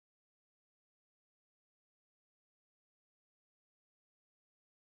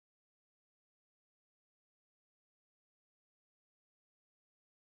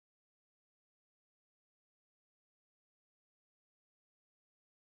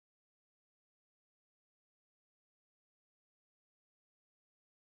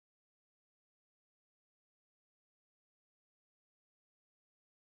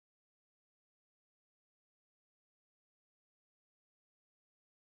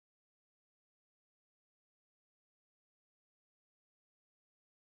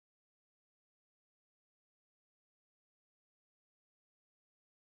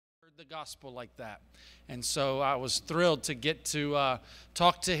the gospel like that. And so I was thrilled to get to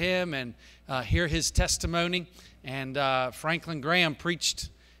talk to him and hear his testimony. And Franklin Graham preached,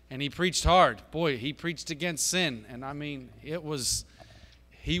 and he preached hard. Boy, he preached against sin. And I mean, he was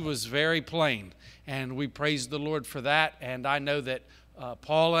very plain. And we praise the Lord for that. And I know that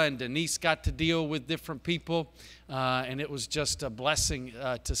Paula and Denise got to deal with different people. And it was just a blessing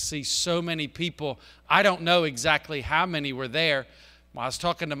to see so many people. I don't know exactly how many were there. I was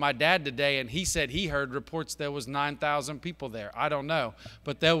talking to my dad today, and he said he heard reports there was 9,000 people there. I don't know,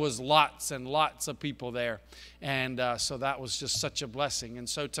 but there was lots and lots of people there. And so that was just such a blessing. And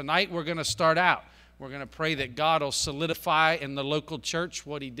so tonight we're going to start out. We're going to pray that God will solidify in the local church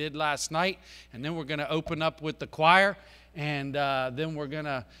what he did last night. And then we're going to open up with the choir. And then we're going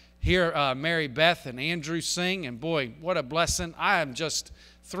to hear Mary Beth and Andrew sing. And boy, what a blessing. I am just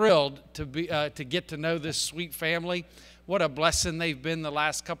thrilled to get to know this sweet family. What a blessing they've been the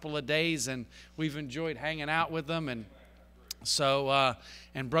last couple of days, and we've enjoyed hanging out with them. And so,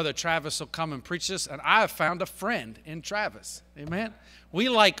 and Brother Travis will come and preach this, and I have found a friend in Travis. Amen. We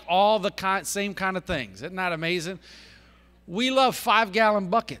like all the same kind of things. Isn't that amazing? We love 5-gallon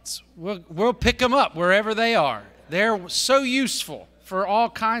buckets. We'll pick them up wherever they are. They're so useful for all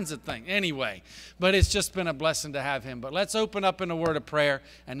kinds of things. Anyway, but it's just been a blessing to have him. But let's open up in a word of prayer,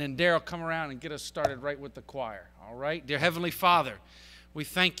 and then Daryl come around and get us started right with the choir. All right? Dear Heavenly Father, we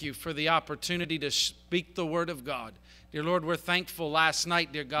thank you for the opportunity to speak the word of God. Dear Lord, we're thankful last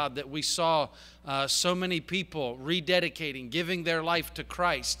night, dear God, that we saw so many people rededicating, giving their life to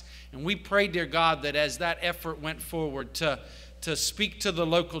Christ. And we pray, dear God, that as that effort went forward to speak to the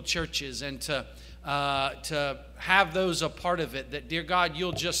local churches and to have those a part of it, that, dear God,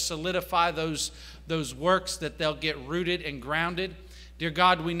 you'll just solidify those works, that they'll get rooted and grounded. Dear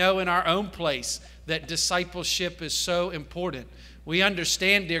God, we know in our own place that discipleship is so important. We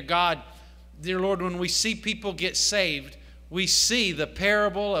understand, dear God, dear Lord, when we see people get saved, we see the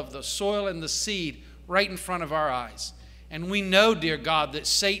parable of the soil and the seed right in front of our eyes. And we know, dear God, that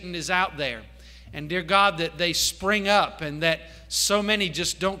Satan is out there. And dear God, that they spring up and that so many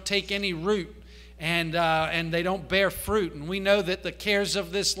just don't take any root. And they don't bear fruit. And we know that the cares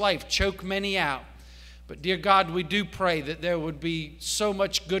of this life choke many out. But dear God, we do pray that there would be so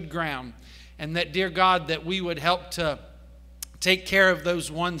much good ground. And that, dear God, that we would help to take care of those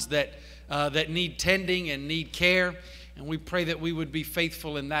ones that need tending and need care. And we pray that we would be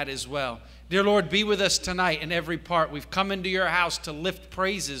faithful in that as well. Dear Lord, be with us tonight in every part. We've come into your house to lift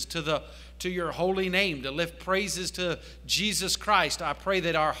praises to your holy name, to lift praises to Jesus Christ. I pray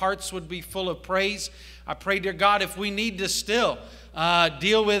that our hearts would be full of praise. I pray, dear God, if we need to still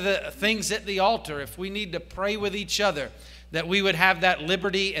deal with things at the altar, if we need to pray with each other, that we would have that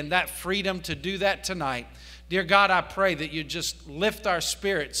liberty and that freedom to do that tonight. Dear God, I pray that you just lift our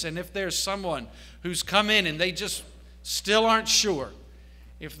spirits. And if there's someone who's come in and they just still aren't sure,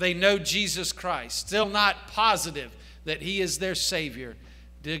 if they know Jesus Christ, still not positive that he is their Savior,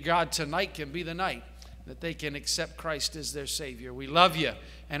 dear God, tonight can be the night that they can accept Christ as their Savior. We love you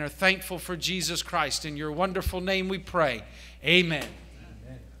and are thankful for Jesus Christ. In your wonderful name we pray. Amen.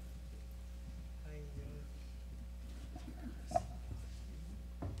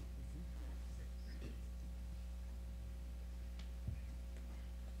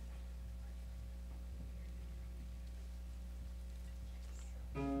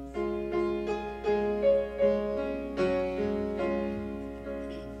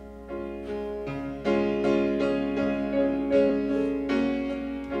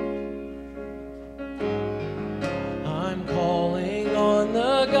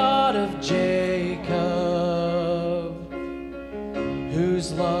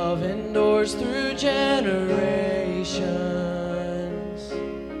 Through generations,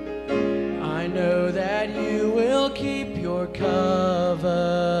 I know that you will keep your covenant.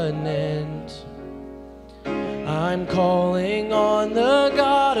 I'm calling on the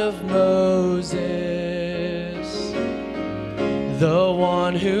God of Moses, the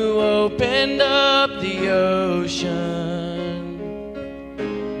one who opened up the ocean.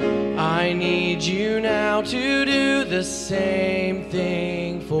 I need you now to do the same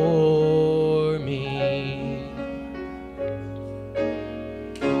thing for me.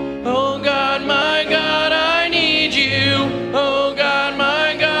 Oh God, my God, I need you. Oh God,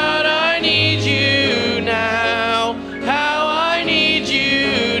 my God, I need you now. How I need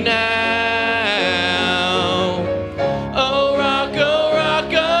you now. Oh rock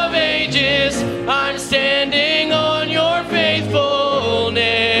of ages, I'm standing on your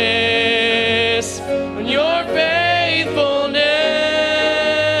faithfulness. On your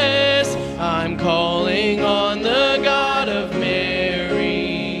faithfulness.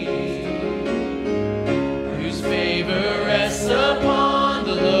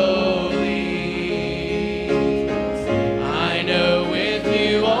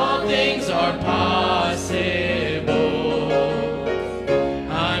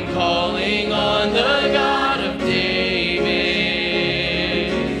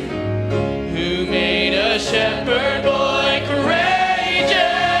 shepherd boy courageous.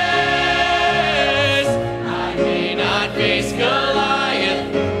 I may not face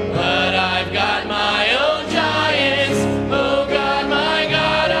Goliath, but I've got my own giants. Oh God, my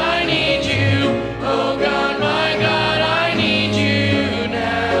God, I need you. Oh God, my God, I need you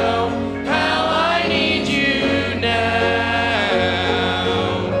now. How I need you now.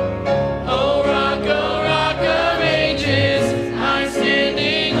 Oh rock of ages, I'm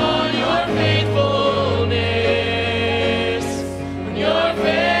standing on your faithfulness. On your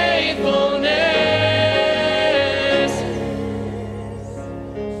faithfulness.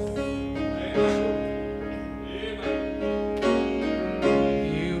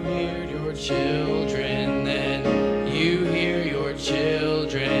 You hear your children then, you hear your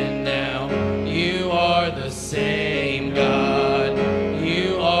children now. You are the same God,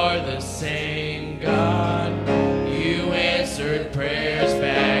 you are the same God. You answered prayers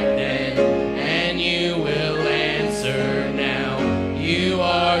back then, and you will answer now. You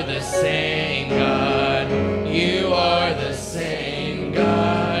are the same God, you are the same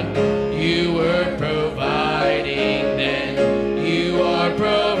God. You were providing then, you are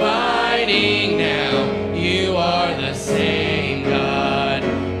providing now. You are the same God,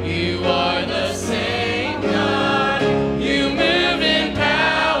 you are the same God. You move in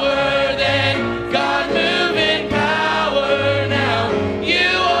power then, God move in power now.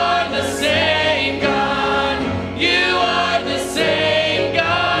 You are the same God, you are the same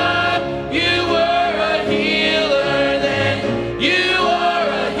God. You were a healer then, you are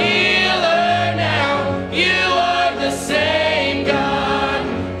a healer now. You are the same God,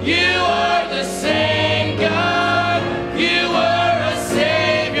 you are the same God. You were a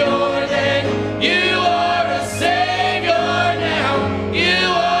savior then, you are a savior now.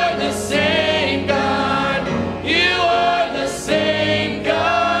 You are the same God, you are the same God.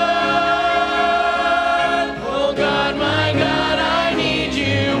 Oh God, my God, I need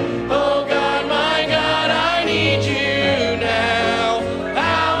you. Oh God, my God, I need you now.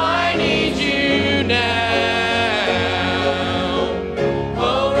 How I need you now.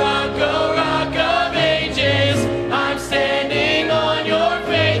 Oh rock of ages, I'm standing on your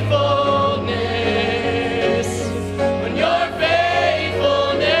faithfulness. On your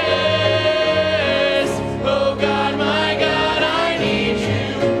faithfulness. Oh God, my God, I need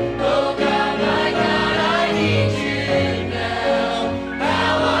you. Oh God, my God, I need you now.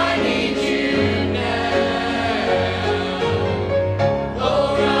 How I need you now.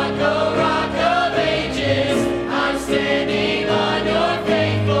 Oh rock of ages, I'm standing on your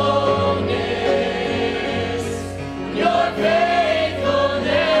faithfulness. Your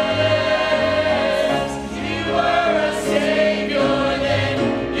faithfulness. You were a savior then,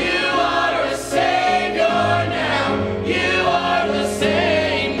 you are a savior now. You are the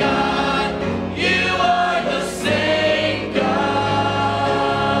same God, you are the same God.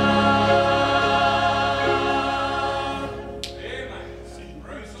 Amen.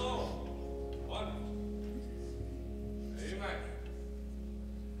 Praise the Lord. Wonderful. Amen.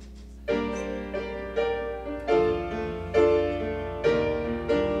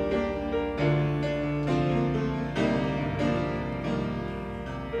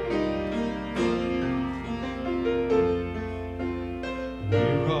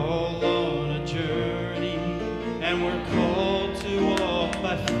 We're all on a journey, and we're called to walk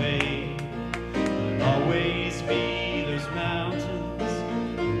by faith. There'll always be those mountains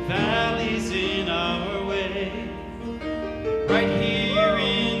and valleys in our way. Right here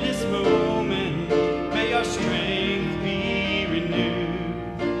in this moment, may our strength be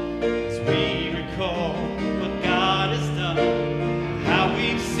renewed as we recall what God has done, how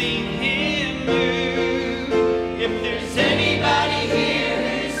we've seen Him move. If there's anybody here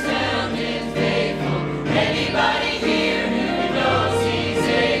who's found Him faithful, anybody here who knows He's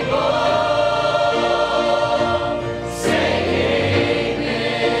able, say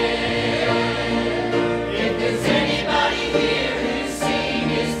amen. If there's anybody here who's seen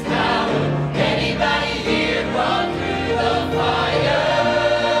His power, anybody here gone through the fire,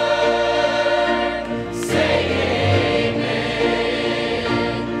 say amen.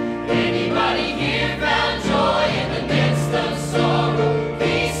 Anybody here found joy in the midst of sorrow,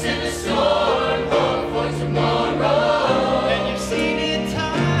 peace in the storm, hope for tomorrow? And you've seen it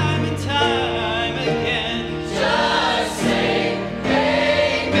time and time again. Just say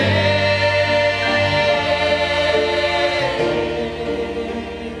amen.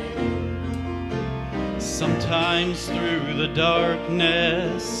 Sometimes through the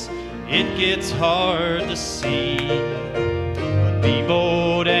darkness, it gets hard to see. But be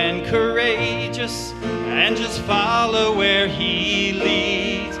bold and courageous and just follow where He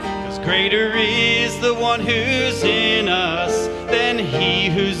leads. 'Cause Greater is the one who's in us than he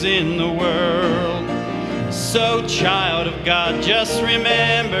who's in the world. So, child of God, just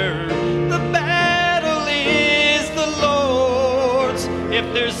remember the battle is the Lord's.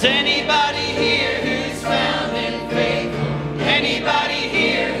 If there's anybody here who's found him faithful, anybody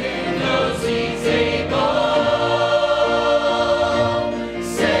here who knows he's able,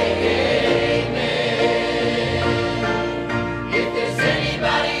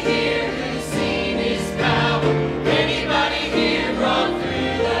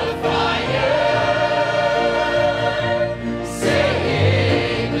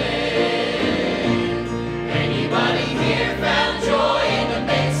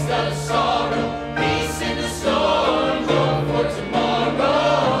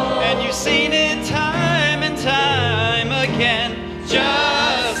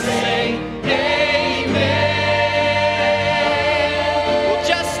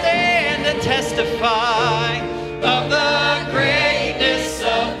 of the greatness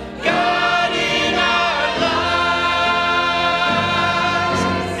of God in our lives.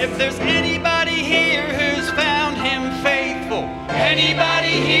 If there's anybody here who's found him faithful,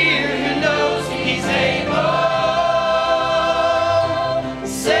 anybody here who knows he's able,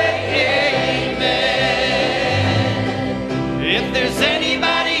 say amen. If there's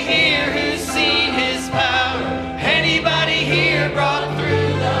anybody here who's seen his power, anybody here brought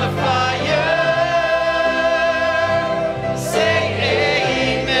through the fire,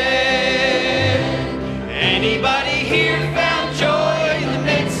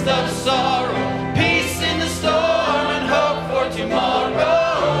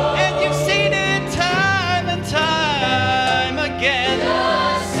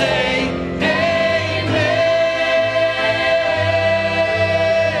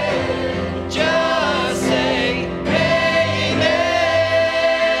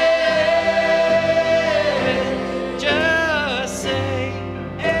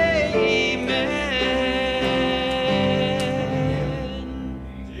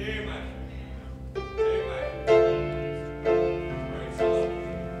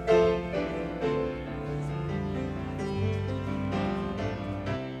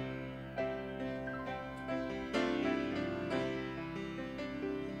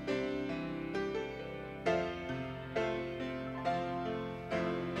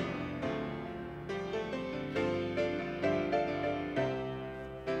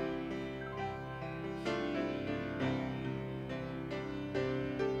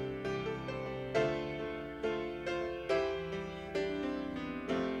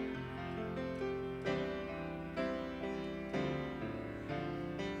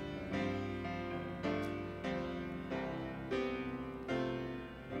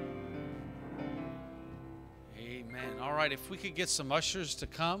 All right, if we could get some ushers to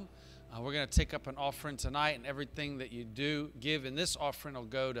come, we're going to take up an offering tonight, and everything that you do give in this offering will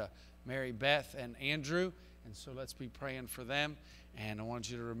go to Mary Beth and Andrew, and so let's be praying for them, and I want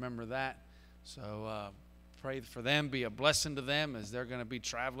you to remember that. So pray for them, be a blessing to them as they're going to be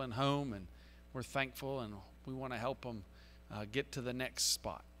traveling home, and we're thankful, and we want to help them get to the next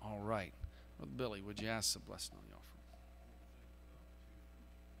spot. All right. Brother Billy, would you ask the blessing on the offering?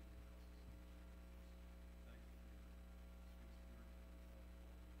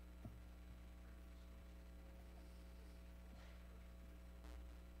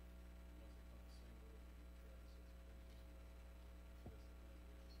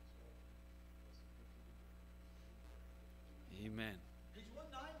 Amen. Page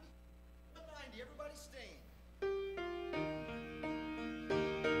 190. 190. Everybody stand.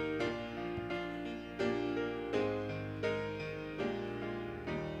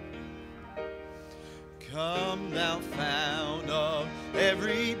 Come, thou fount of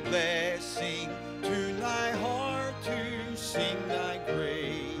every blessing, tune thy heart to sing thy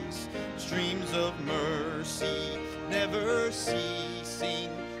grace. Streams of mercy never ceasing,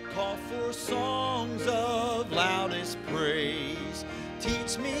 call for songs of loudest praise.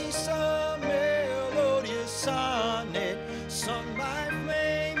 Teach me some melodious sonnet sung by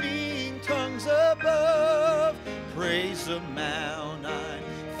flaming tongues above. Praise the mount I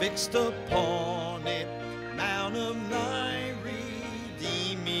fixed upon it, mount of thy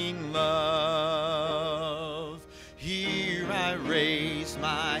redeeming love. Here I raise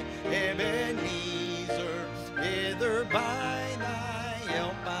my Ebenezer, hither by thy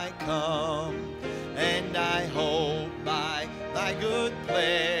help I come, and I hope by thy good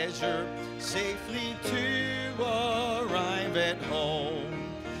pleasure safely to arrive at home.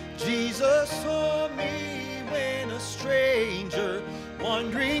 Jesus saw me when a stranger,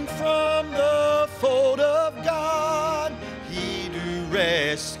 wandering from the fold of God. He do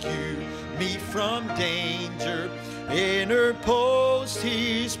rescue rescue me from danger, interposed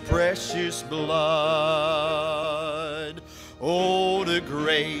his precious blood. Oh, the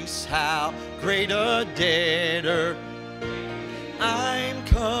grace, how great a debtor I'm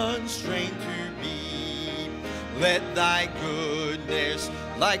constrained to be. Let thy goodness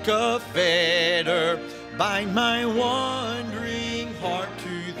like a fetter bind my wandering heart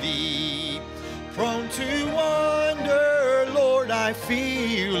to thee. Prone to wander, Lord, I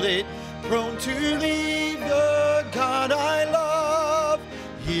feel it. Prone to leave the God I love.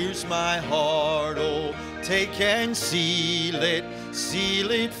 Here's my heart, oh, take and seal it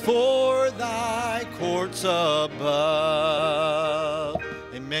for thy courts above.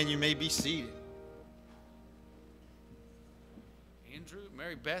 Amen. You may be seated. Andrew,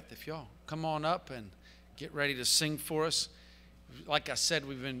 Mary Beth, if y'all come on up and get ready to sing for us. Like I said,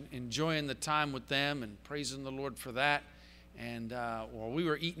 we've been enjoying the time with them and praising the Lord for that. And while we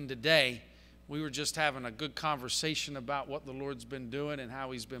were eating today, we were just having a good conversation about what the Lord's been doing and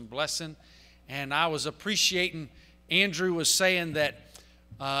how he's been blessing. And I was appreciating, Andrew was saying that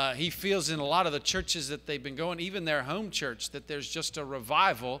he feels in a lot of the churches that they've been going, even their home church, that there's just a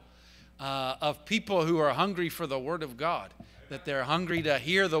revival of people who are hungry for the Word of God, that they're hungry to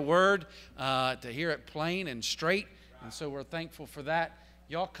hear the Word, to hear it plain and straight. And so we're thankful for that.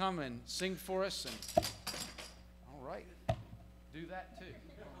 Y'all come and sing for us. And all right, do that too.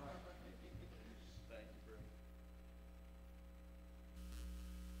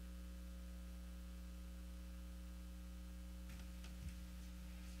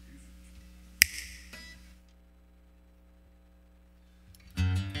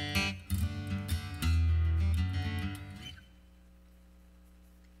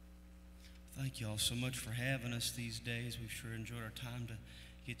 Thank you all so much for having us these days. We've sure enjoyed our time to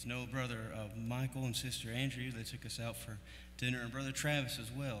get to know Brother Michael and Sister Andrea. They took us out for dinner, and Brother Travis as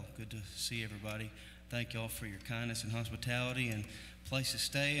well. Good to see everybody. Thank you all for your kindness and hospitality and place to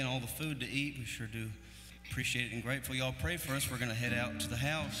stay and all the food to eat. We sure do appreciate it and grateful. Y'all pray for us. We're going to head out to the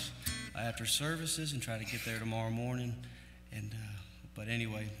house after services and try to get there tomorrow morning. But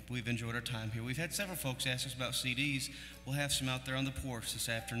anyway, we've enjoyed our time here. We've had several folks ask us about CDs. We'll have some out there on the porch this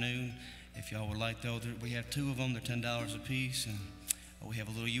afternoon. If y'all would like those, we have 2 of them. They're $10 a piece. And we have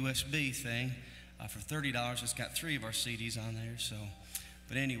a little USB thing for $30. It's got 3 of our CDs on there. So,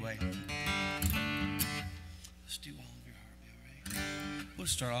 but anyway, let's do All of Your Heart, be all right? We'll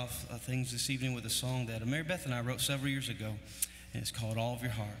start off things this evening with a song that Mary Beth and I wrote several years ago, and it's called All of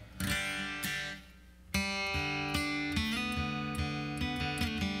Your Heart.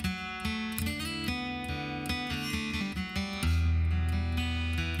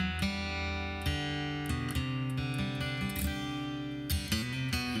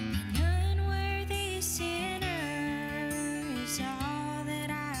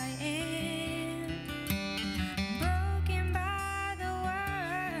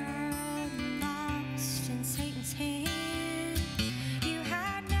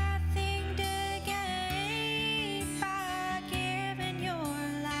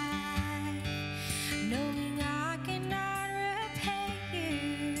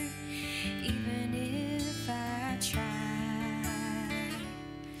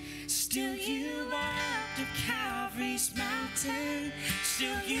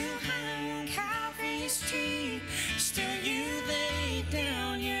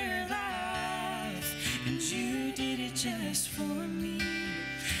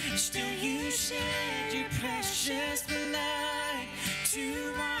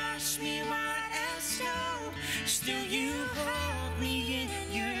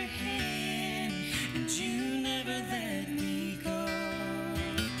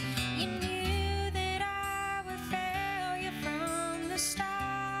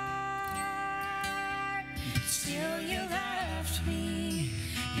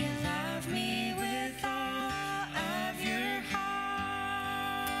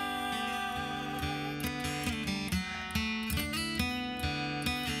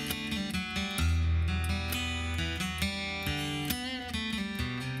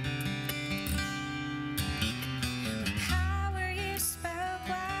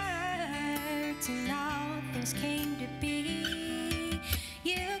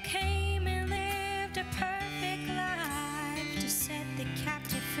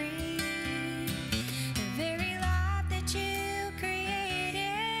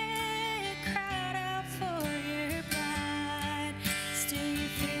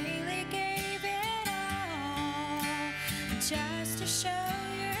 Just to show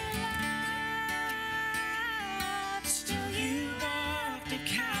your love. Still you walked at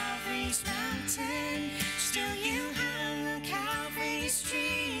Calvary's mountain. Still you hung on Calvary's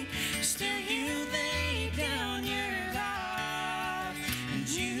tree.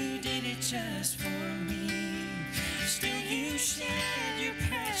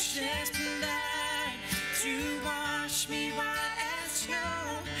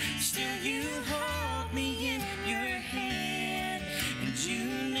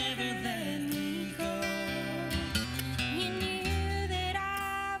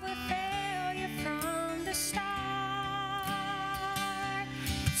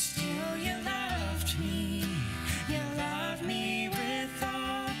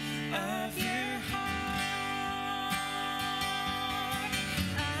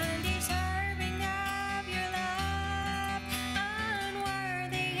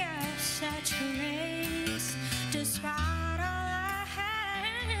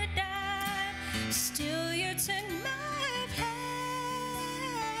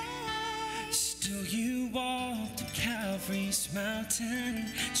 this mountain,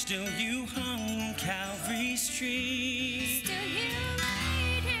 still you hung on Calvary's tree. Still you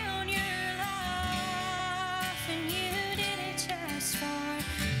laid down your life, and you did it just for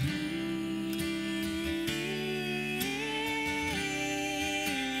me.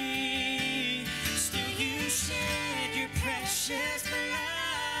 Still you shed your precious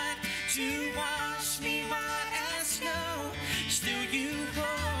blood to wash me white as snow. Still you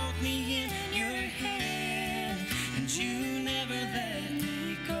hold me in your hand, and you never let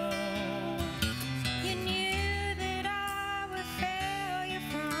me go. You knew that I would fail you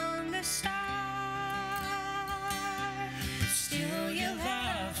from the start. Still you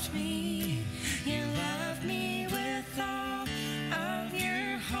loved me, you loved me with all of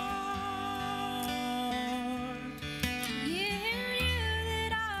your heart. You knew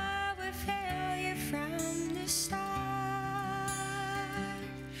that I would fail you from the start.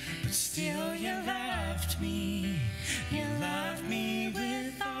 But still you loved me, you loved me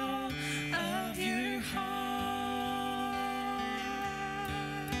with all of your heart.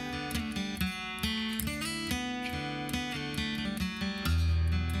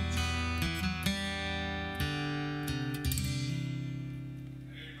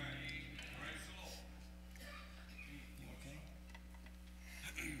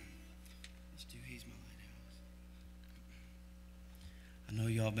 Let's do He's My Lighthouse. I know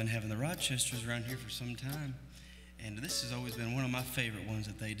y'all been having the Rochesters around here for some time, and this has always been one of my favorite ones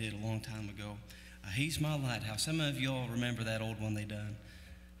that they did a long time ago. He's My Lighthouse. Some of y'all remember that old one they done.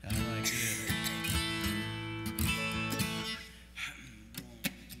 I like it.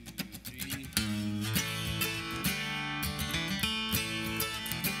 1, 2, 3.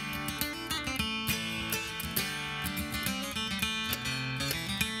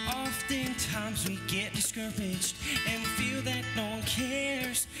 Oftentimes we get discouraged and we feel that no one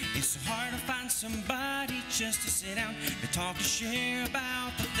cares. It's so hard to find somebody just to sit down and talk and share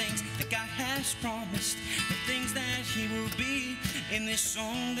about the things that God has promised, the things that He will be. In this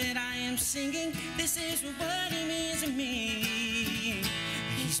song that I am singing, this is what He means to me.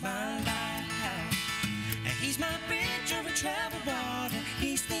 He's my lighthouse, and He's my bridge over troubled water.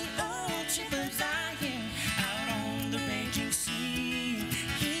 He's the old ship of Zion out on the raging sea.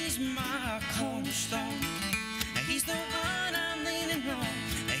 He's my cornerstone, and He's the one I'm leaning on.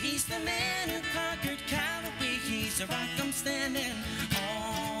 He's the man who conquered Calvary. He's the rock I'm standing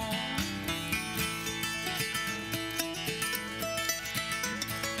on.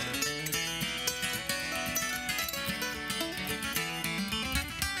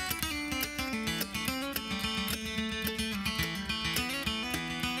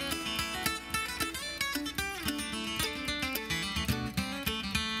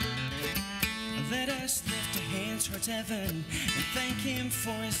 Let us lift our hands towards heaven and thank Him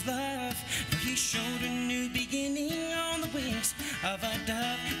for His love. For He showed a new beginning on the wings of a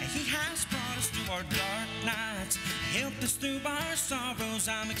dove. And He has brought us through our dark nights, helped us through our sorrows.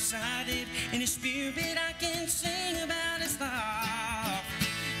 I'm excited in His Spirit, I can sing about His love.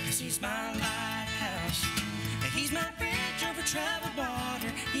 'Cause He's my lighthouse, and He's my bridge over troubled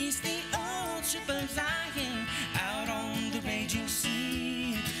water. He's the old ship of Zion out on the raging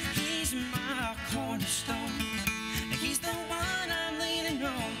sea. He's my cornerstone, and He's the one I'm leaning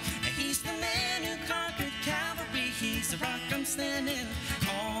on. And He's the man who conquered Calvary. He's the rock I'm standing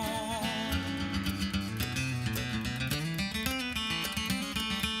on.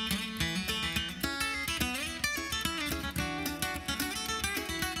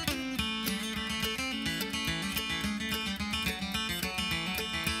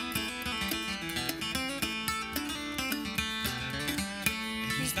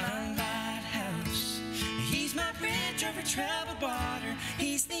 He's my lighthouse, He's my bridge over troubled water.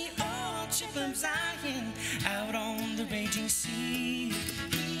 He's the old ship of Zion out on the raging sea.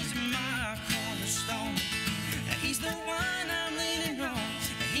 He's my cornerstone, He's the one I'm leaning on.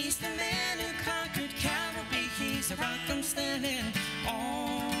 He's the man who conquered Calvary. He's the rock I'm standing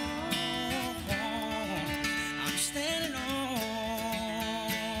on. I'm standing on.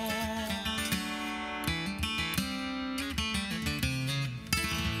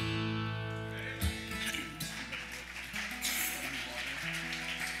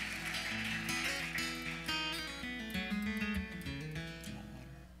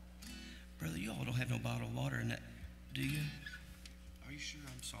 Brother, you all don't have no bottle of water in that, do you? Are you sure?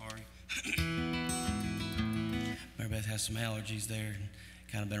 I'm sorry. Mary Beth has some allergies there and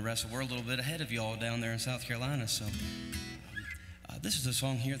kind of been wrestling. We're a little bit ahead of y'all down there in South Carolina. So this is a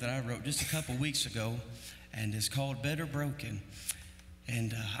song here that I wrote just a couple weeks ago, and it's called Better Broken.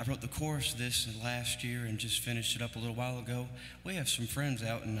 And I wrote the chorus of this last year and just finished it up a little while ago. We have some friends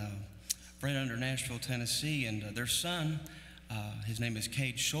out in right under Nashville, Tennessee, and their son His name is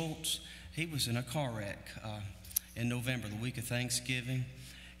Cade Schultz. He was in a car wreck in November, the week of Thanksgiving,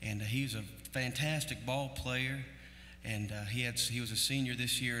 and he was a fantastic ball player. And he was a senior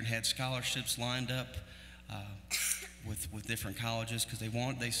this year and had scholarships lined up with different colleges because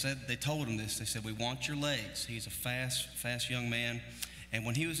they told him this. They said, we want your legs. He's a fast young man. And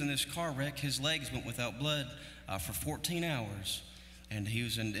when he was in this car wreck, his legs went without blood for 14 hours. And he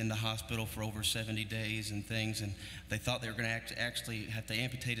was in the hospital for over 70 days and things. And they thought they were going to actually have to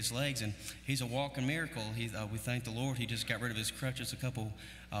amputate his legs. And he's a walking miracle. We thank the Lord. He just got rid of his crutches a couple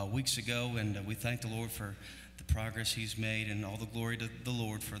weeks ago. And we thank the Lord for the progress he's made, and all the glory to the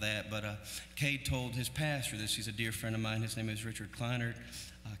Lord for that. But Cade told his pastor this. He's a dear friend of mine. His name is Richard Kleinert.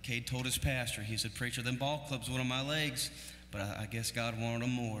 Cade told his pastor, he said, preacher, them ball clubs one of my legs, but I guess God wanted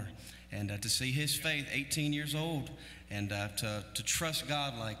them more. And to see his faith, 18 years old, and to trust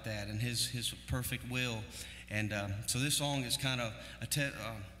God like that and his perfect will. And so this song is kind of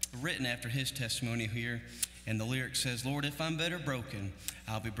written after his testimony here. And the lyric says, Lord, if I'm better broken,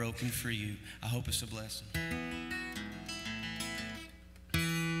 I'll be broken for you. I hope it's a blessing.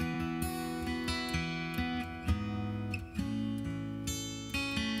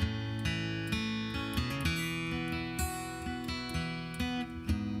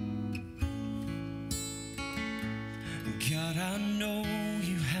 God, I know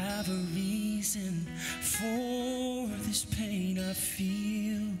you have a reason for this pain I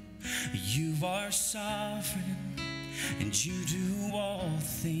feel. You are sovereign, and you do all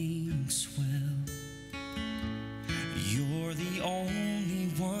things well. You're the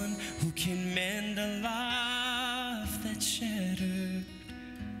only one who can mend a life that's shattered.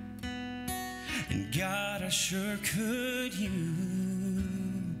 And God, I sure could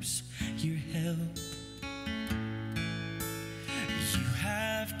use your help. You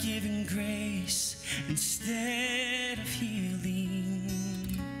have given grace instead of healing.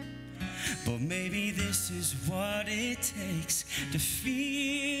 But maybe this is what it takes to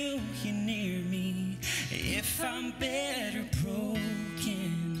feel you near me. If I'm better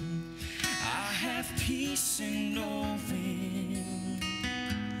broken, I have peace in knowing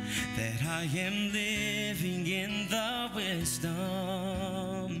that I am living in the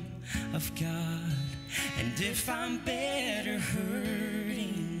wisdom of God. And if I'm better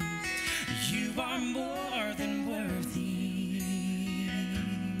hurting, you are more than worthy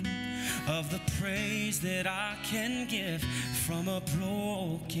of the praise that I can give from a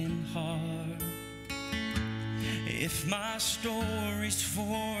broken heart. If my story's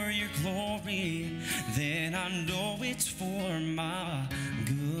for your glory, then I know it's for my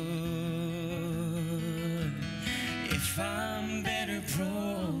good. If I'm better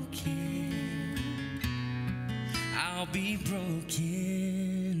broken, I'll be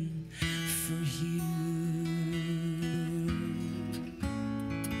broken for you.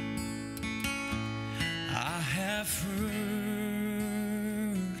 I have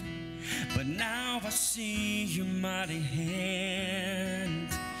heard, but now I see your mighty hand.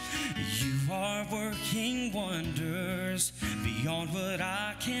 You are working wonders beyond what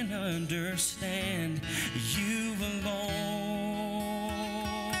I can understand. You alone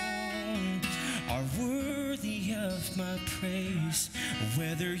are worthy of my praise,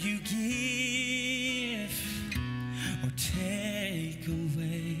 whether you give or take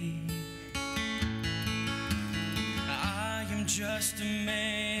away. I am just a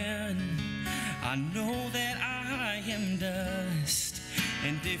man, I know that I am dust,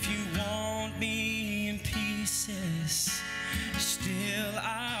 and if you want me in pieces, still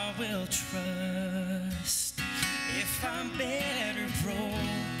I will trust. If I'm better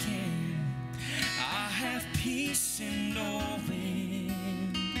broken, I have peace in knowing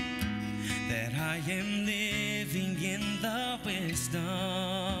that I am living in the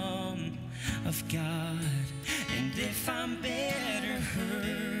wisdom of God. And if I'm better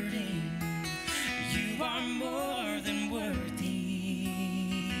hurting, you are more than worthy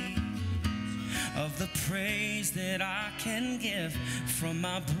of the praise that I can give from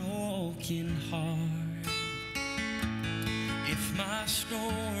my broken heart. If my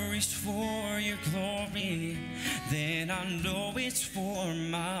story's for your glory, then I know it's for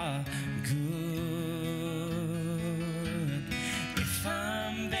my good. If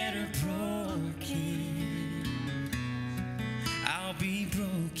I'm better broken, I'll be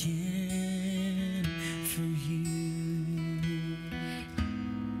broken for you.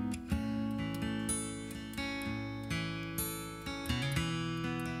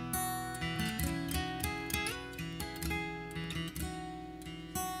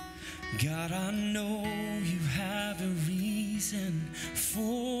 God, I know you have a reason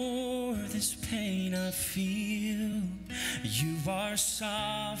for this pain I feel. You are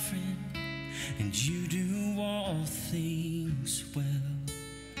sovereign, and you do all things well.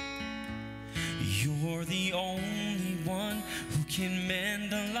 You're the only one who can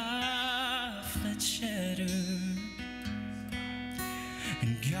mend a life that's shattered.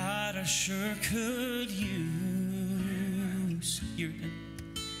 And God, I sure could use your help.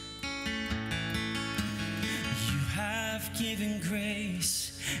 You have given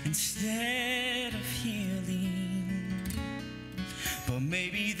grace instead of healing, but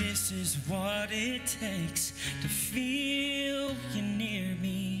maybe this is what it takes to feel you near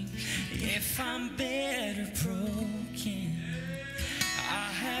me. If I'm better broken, I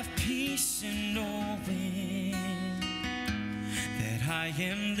have peace in knowing that I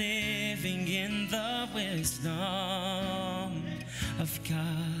am living in the wisdom of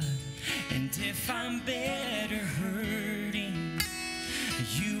God. And if I'm better hurting,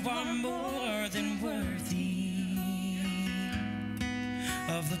 you are more than worthy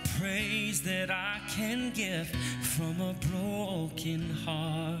of the praise that I can give from a broken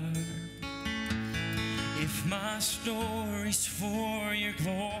heart. If my story's for your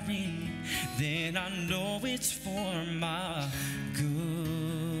glory, then I know it's for my good.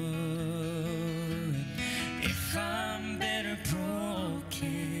 If I'm better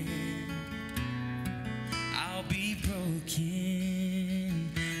broken, I'll be broken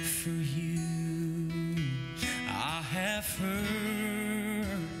for you. I have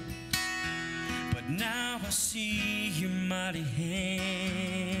heard, but now I see your mighty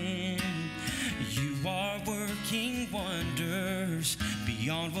hand. You are working wonders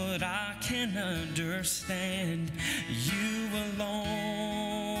beyond what I can understand. You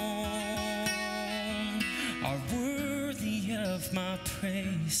alone are worthy of my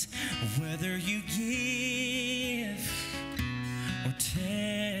praise, whether you give or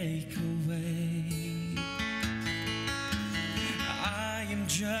take away. I am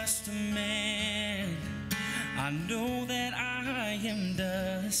just a man, I know that I am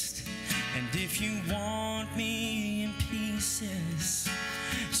dust. And if you want me in pieces,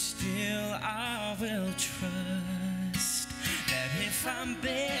 still I will trust that if I'm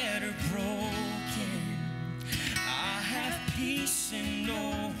better broken, I have peace in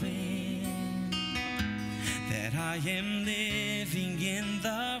knowing that I am living in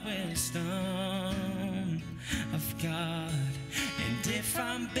the wisdom of God. And if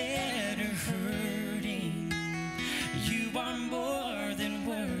I'm better hurting, you are more than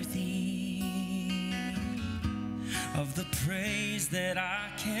worthy of the praise that I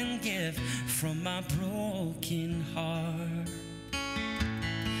can give from my broken heart.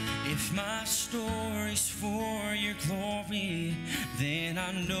 If my story's for your glory, then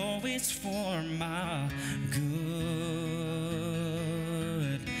I know it's for my good.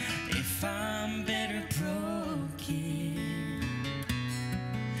 If I'm better broken,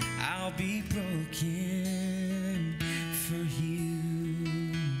 I'll be broken for you.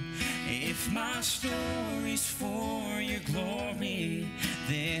 If my story's for your glory,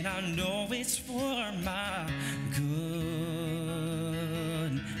 then I know it's for my good.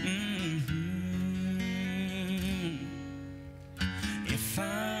 If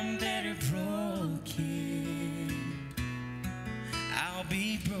I'm better broken, I'll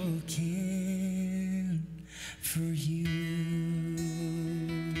be broken for you.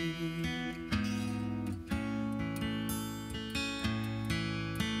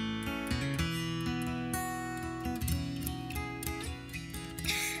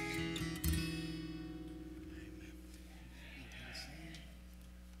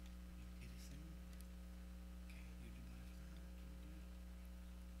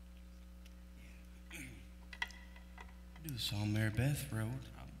 The song Mary Beth wrote.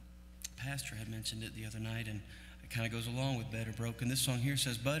 Pastor had mentioned it the other night, and it kind of goes along with Better Broken. This song here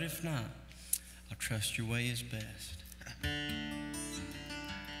says, but if not, I'll trust your way is best.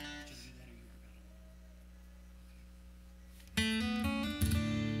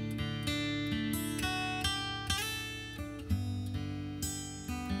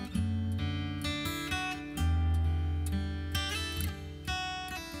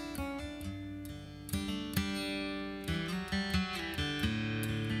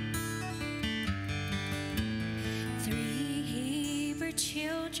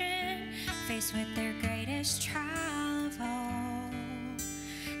 Children faced with their greatest trial of all,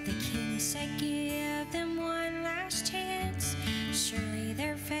 the king said, give them one last chance, surely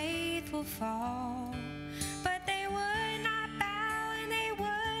their faith will fall. But they would not bow and they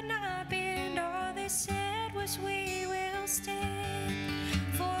would not bend, all they said was, we will stand,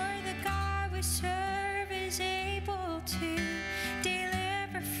 for the God we serve is able to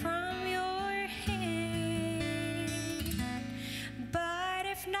deliver from your hand.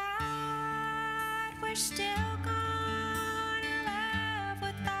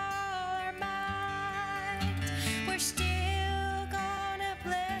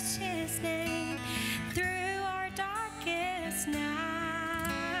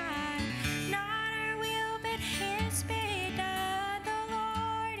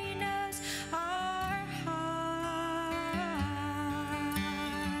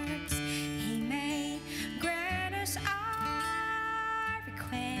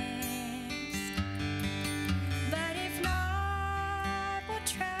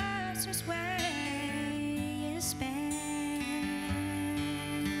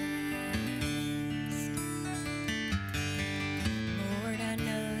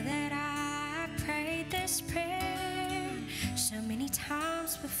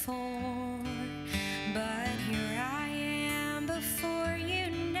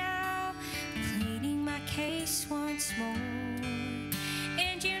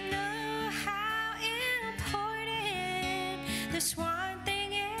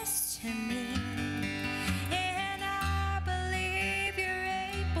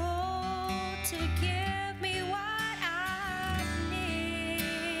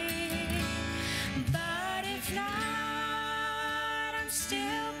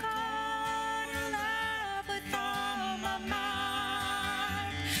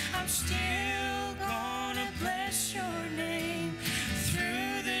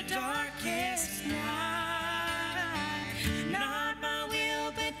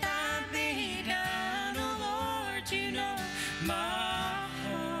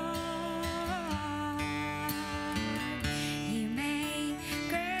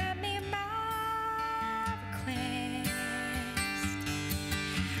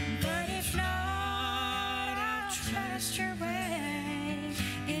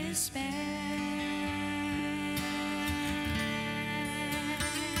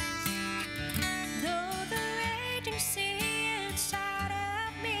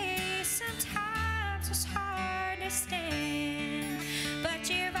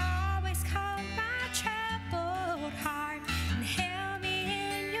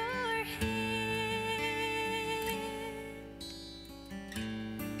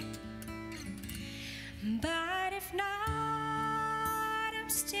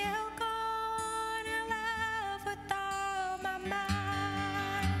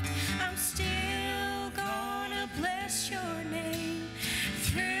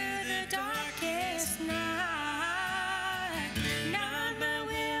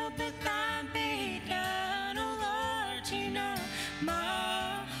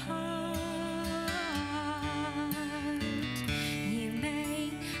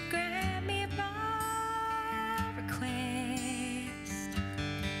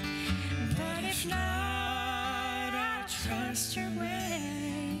 if not, I'll trust your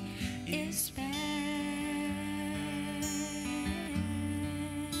way is best.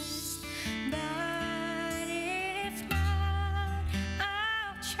 But if not,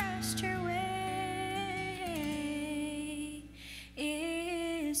 I'll trust your way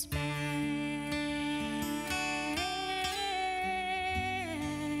is best.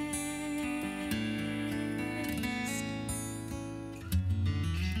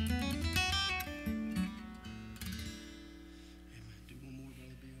 Do one more,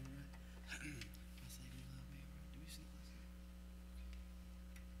 Brother B, all right? I say you love me, all right? Do we sing this?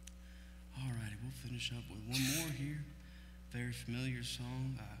 All righty, we'll finish up with one more here. Very familiar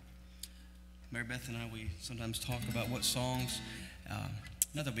song. Mary Beth and I, we sometimes talk about what songs,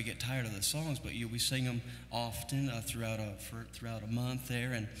 not that we get tired of the songs, but we sing them often throughout a month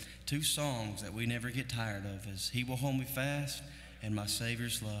there. And two songs that we never get tired of is He Will Hold Me Fast and My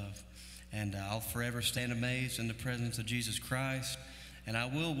Savior's Love. And I'll forever stand amazed in the presence of Jesus Christ. And I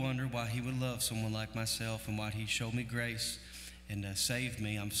will wonder why He would love someone like myself and why He showed me grace and saved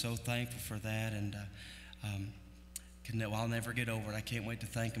me. I'm so thankful for that. And I'll never get over it. I can't wait to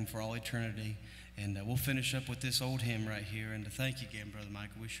thank Him for all eternity. And we'll finish up with this old hymn right here. And thank you again, Brother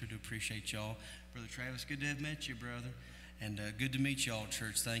Michael. We sure do appreciate y'all. Brother Travis, good to have met you, brother. And good to meet y'all,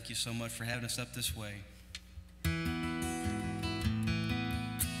 church. Thank you so much for having us up this way.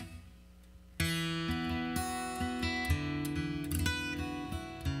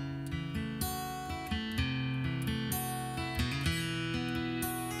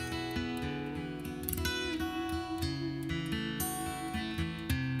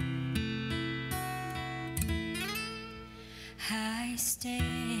 I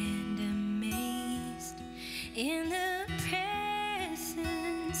stand amazed in the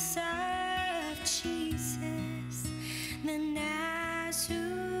presence of Jesus, the Nazarene,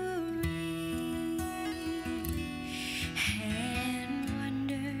 and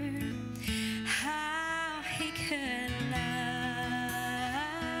wonder how He could love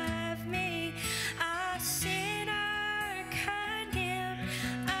me, a sinner condemned,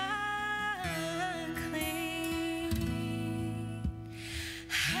 unclean.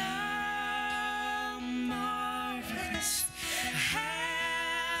 How marvelous, how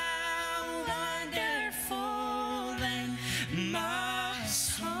wonderful, and my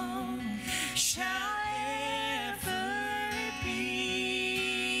song shall ever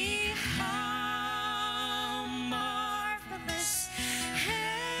be. How marvelous,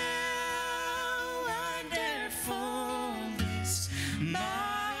 how wonderful is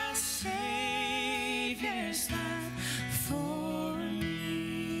my Savior's love for me.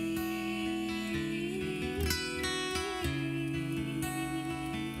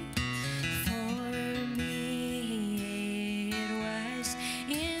 For me it was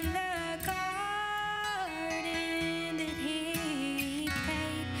in the garden that He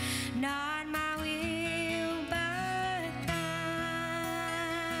prayed, not my will but thine.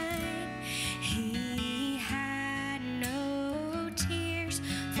 He had no tears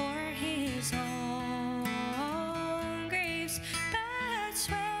for His own griefs, but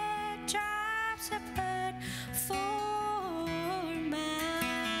sweat drops of blood for mine.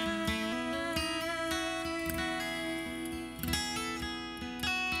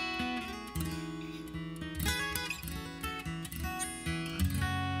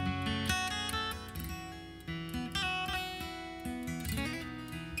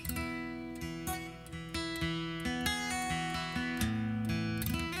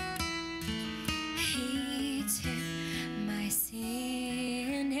 He took my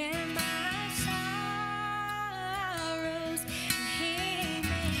sin and my sorrows, and He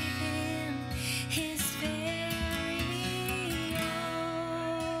made them His very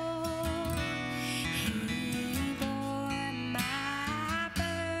own. He bore my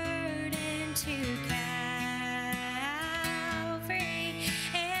burden to Calvary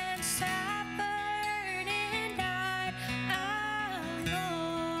and suffered and died alone.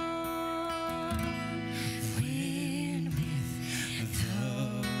 When with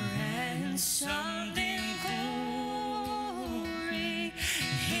the ransomed in glory,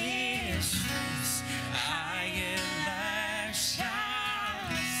 His face I at last shall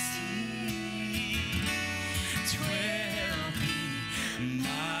see, 'twill be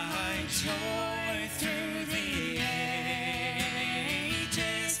my joy through the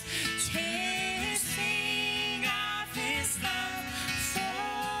ages to sing of His love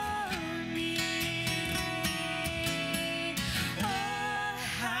for me. Oh,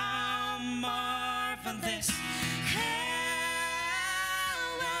 how marvelous, how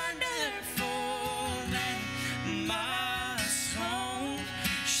wonderful, and my song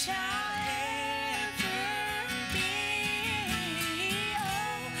shall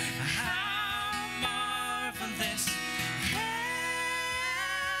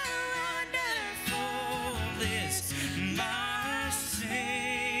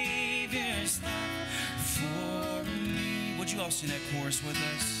sing that chorus with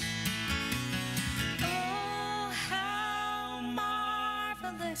us? Oh, how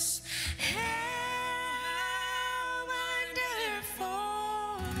marvelous, how wonderful,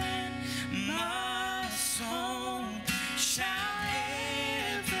 and My song shall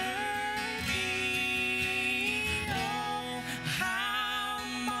ever be. Oh, how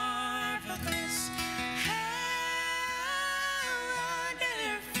marvelous, how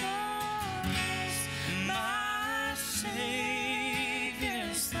wonderful is my Savior's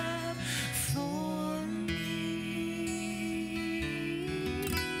love for me.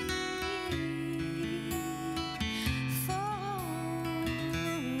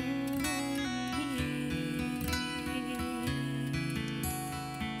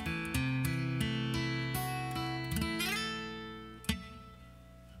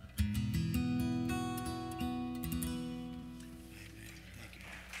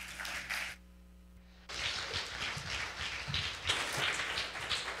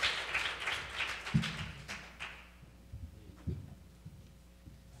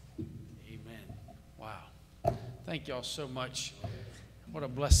 Amen. Wow. Thank y'all so much. What a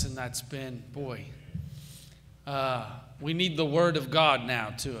blessing that's been. Boy, we need the Word of God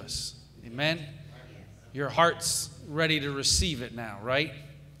now to us. Amen. Your heart's ready to receive it now, right?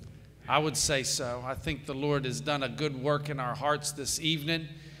 I would say so. I think the Lord has done a good work in our hearts this evening,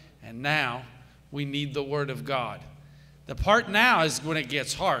 and now we need the Word of God. The part now is when it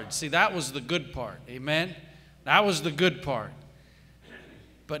gets hard. See, that was the good part. Amen. That was the good part.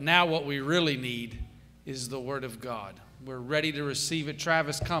 But now what we really need is the Word of God. We're ready to receive it.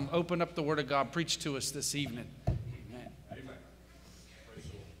 Travis, come, open up the Word of God. Preach to us this evening. Amen. Amen.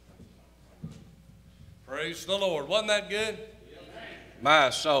 Praise the Lord. Wasn't that good? My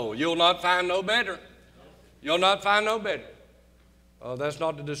soul, you'll not find no better. You'll not find no better. Oh, that's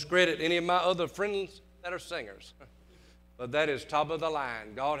not to discredit any of my other friends that are singers. But that is top of the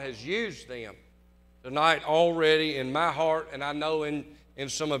line. God has used them tonight already in my heart, and I know in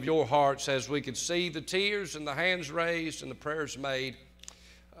some of your hearts, as we could see the tears and the hands raised and the prayers made.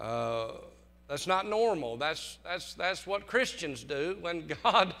 That's not normal. That's what Christians do when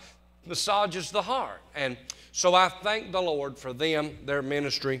God massages the heart. And so I thank the Lord for them, their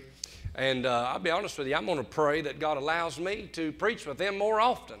ministry. And I'll be honest with you, I'm going to pray that God allows me to preach with them more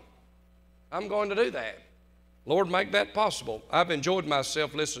often. I'm going to do that. Lord, make that possible. I've enjoyed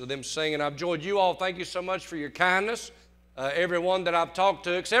myself listening to them sing, and I've enjoyed you all. Thank you so much for your kindness. Everyone that I've talked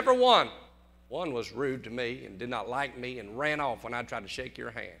to, except for one. One was rude to me and did not like me and ran off when I tried to shake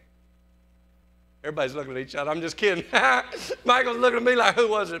your hand. Everybody's looking at each other. I'm just kidding. Michael's looking at me like, who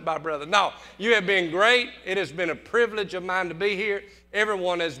was it, my brother? No, you have been great. It has been a privilege of mine to be here.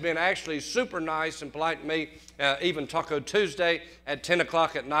 Everyone has been actually super nice and polite to me. Even Taco Tuesday at 10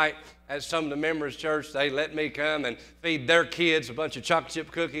 o'clock at night at some of the members' church, they let me come and feed their kids a bunch of chocolate chip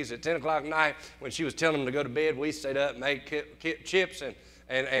cookies at 10 o'clock at night. When she was telling them to go to bed, we stayed up and made chips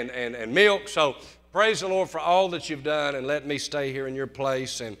and milk. So praise the Lord for all that you've done, and let me stay here in your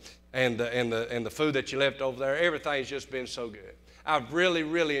place, and the food that you left over there. Everything's just been so good. I've really,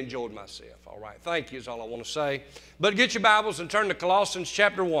 really enjoyed myself. All right, thank you is all I want to say. But get your Bibles and turn to Colossians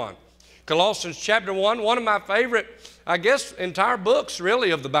chapter 1. Colossians chapter 1, one of my favorite, I guess, entire books really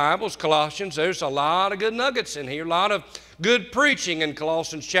of the Bible is Colossians. There's a lot of good nuggets in here, a lot of good preaching in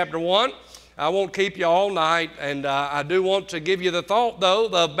Colossians chapter 1. I won't keep you all night, and I do want to give you the thought, though,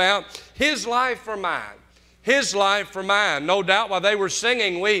 about His life for mine. His life for mine. No doubt while they were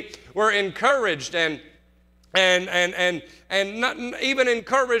singing, we were encouraged and not even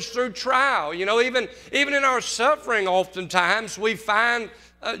encouraged through trial. You know, even in our suffering, oftentimes we find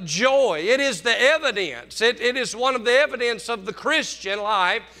joy. It is the evidence. It is one of the evidence of the Christian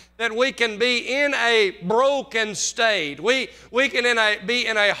life that we can be in a broken state. We can be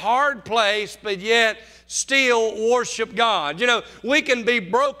in a hard place, but yet still worship God. You know, we can be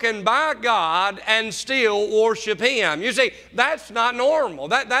broken by God and still worship Him. You see, that's not normal.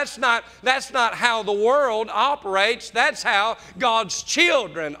 That's not how the world operates. That's how God's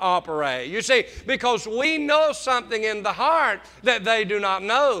children operate. You see, because we know something in the heart that they do not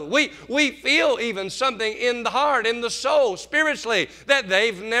know. We feel even something in the heart, in the soul, spiritually, that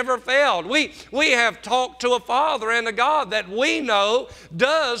they've never felt. We have talked to a Father and a God that we know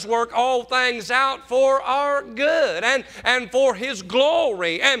does work all things out for our good and for His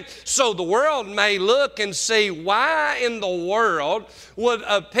glory. And so the world may look and see, why in the world would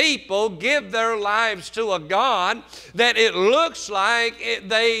a people give their lives to a God that it looks like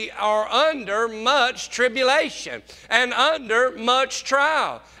they are under much tribulation and under much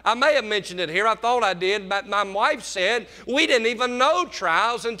trial? I may have mentioned it here. I thought I did, but my wife said we didn't even know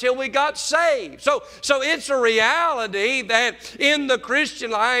trials until we got saved. So it's a reality that in the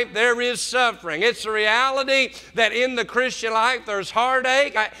Christian life there is suffering. It's a reality that in the Christian life there's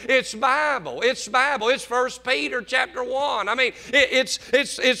heartache. It's Bible. It's Bible. It's 1 Peter chapter 1. I mean,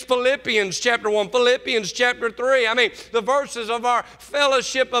 it's Philippians chapter 1, Philippians chapter 3. I mean, the verses of our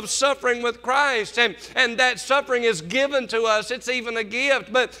fellowship of suffering with Christ, and that suffering is given to us. It's even a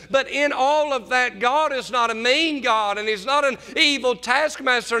gift. But in all of that, God is not a mean God, and He's not an evil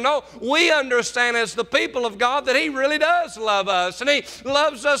taskmaster. No, we understand as the people of God that He really does love us, and He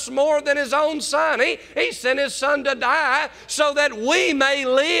loves us more than His own Son. He sent His Son to die so that we may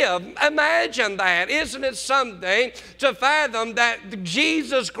live. Imagine that. Isn't it something to fathom that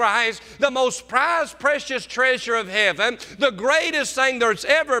Jesus Christ, the most prized, precious treasure of heaven, the greatest thing there's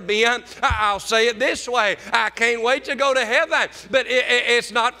ever been, I'll say it this way, I can't wait to go to heaven, but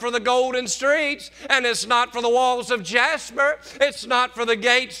it's not for the golden streets, and it's not for the walls of jasper, it's not for the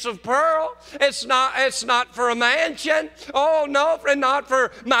gates of pearl, it's not for a mansion, oh no, and not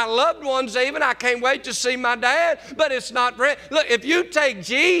for my loved ones even. I can't wait to see my dad, but it's not for it. Look, if you take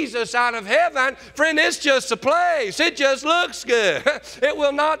Jesus out of heaven, friend, it's just a place. It just looks good. It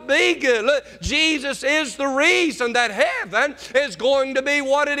will not be good. Look, Jesus is the reason that heaven is going to be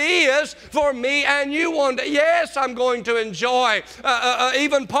what it is for me and you one day. Yes, I'm going to enjoy.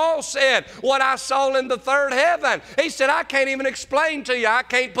 Even Paul said, what I saw in the third heaven. He said, I can't even explain to you. I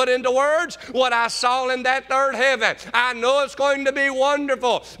can't put into words what I saw in that third heaven. I know it's going to be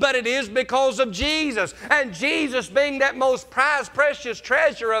wonderful, but it is because of Jesus. And Jesus being that most prized, precious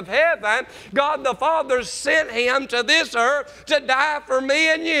treasure of heaven, God the Father sent Him to this earth to die for me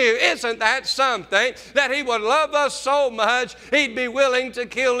and you. Isn't that something? That He would love us so much, He'd be willing to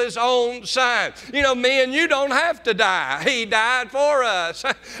kill His own Son. You know, me and you don't have to die. He died for us.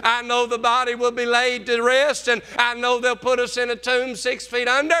 I know the body will be laid to rest, and I know they'll put us in a tomb 6 feet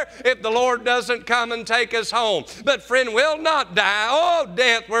under if the Lord doesn't come and take us home. But friend, we'll not die. Oh,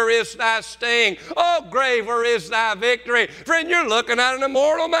 death, where is thy sting? Oh, grave, where is thy victory? Friend, you're looking at an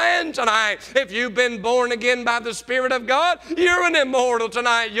immortal man tonight. If you've been born again by the Spirit of God, you're an immortal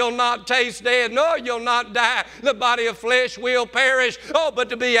tonight. You'll not taste death. No, you'll not die. The body of flesh will perish. Oh, but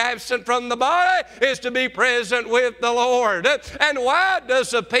to be absent from the body is to be present with the Lord. And why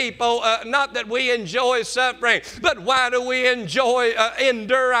does the people, not that we enjoy suffering, but why do we endure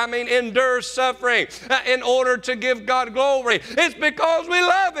suffering in order to give God glory? It's because we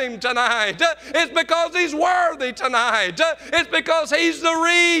love Him tonight. It's because He's worthy tonight. It's because He's the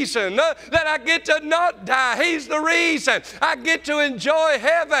reason that I get to not die. He's the reason I get to enjoy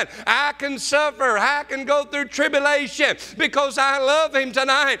heaven. I can suffer. I can go through tribulation because I love Him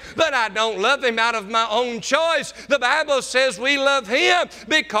tonight, but I don't love Him out of my own choice. The Bible says we love Him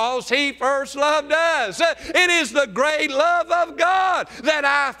because He first loved us. It is the great love of God that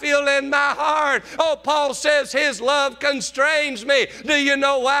I feel in my heart. Oh, Paul says His love constrains me. Do you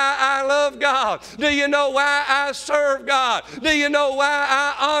know why I love God? Do you know why I serve God? Do you know why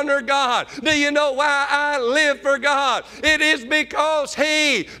I honor God? Do you know why I live for God? It is because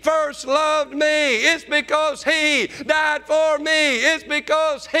He first loved me. It's because He died for me. It's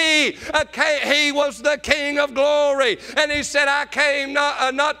because He was the King of glory. And He said, I came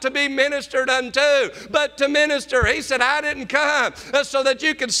not to be ministered unto, but to minister. He said, I didn't come so that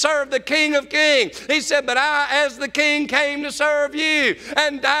you could serve the King of kings. He said, but I, as the King, came to serve you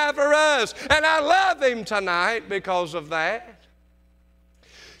and die for us. And I love Him tonight because of that.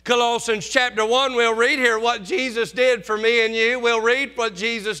 Colossians chapter 1, we'll read here what Jesus did for me and you. We'll read what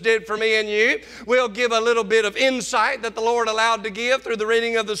Jesus did for me and you. We'll give a little bit of insight that the Lord allowed to give through the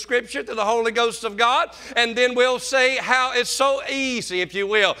reading of the Scripture, through the Holy Ghost of God. And then we'll say how it's so easy, if you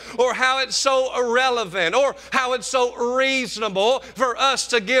will, or how it's so irrelevant, or how it's so reasonable for us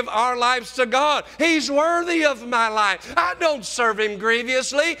to give our lives to God. He's worthy of my life. I don't serve Him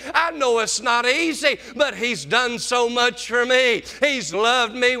grievously. I know it's not easy, but He's done so much for me. He's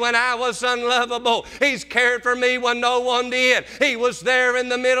loved me when I was unlovable. He's cared for me when no one did. He was there in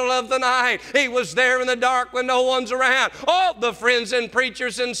the middle of the night. He was there in the dark when no one's around. All the friends and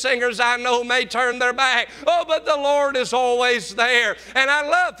preachers and singers I know may turn their back. Oh, but the Lord is always there. And I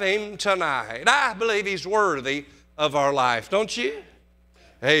love Him tonight. I believe He's worthy of our life. Don't you?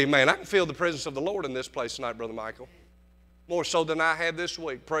 Amen. I can feel the presence of the Lord in this place tonight, Brother Michael. More so than I have this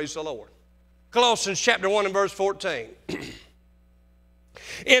week. Praise the Lord. Colossians chapter 1 and verse 14.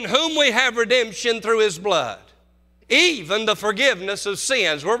 In whom we have redemption through His blood, even the forgiveness of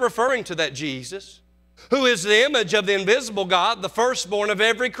sins. We're referring to that Jesus, who is the image of the invisible God, the firstborn of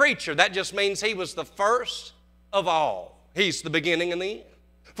every creature. That just means He was the first of all. He's the beginning and the end.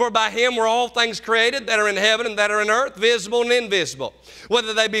 For by him were all things created that are in heaven and that are in earth, visible and invisible.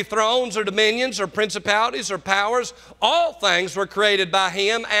 Whether they be thrones or dominions or principalities or powers, all things were created by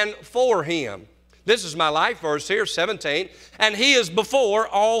him and for him. This is my life verse here, 17. And he is before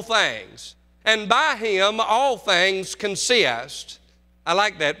all things, and by him all things consist. I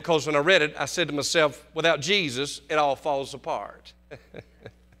like that because when I read it, I said to myself, without Jesus, it all falls apart.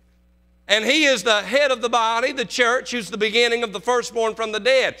 And he is the head of the body, the church, who's the beginning of the firstborn from the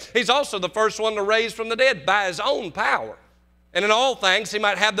dead. He's also the first one to raise from the dead by his own power. And in all things, he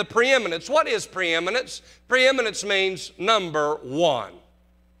might have the preeminence. What is preeminence? Preeminence means number one.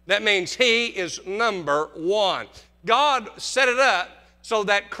 That means he is number one. God set it up so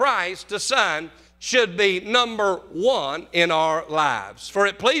that Christ, the Son, should be number one in our lives. For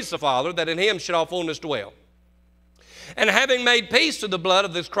it pleased the Father that in him should all fullness dwell. And having made peace through the blood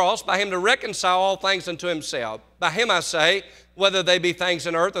of this cross, by him to reconcile all things unto himself. By him I say, whether they be things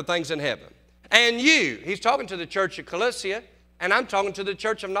in earth or things in heaven. And you, he's talking to the church of Colossia, and I'm talking to the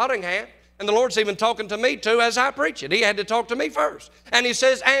church of Nottingham, and the Lord's even talking to me too as I preach it. He had to talk to me first. And he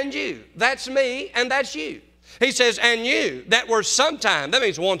says, and you, that's me and that's you. He says, and you, that were sometime, that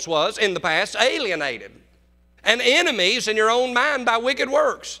means once was, in the past, alienated, and enemies in your own mind by wicked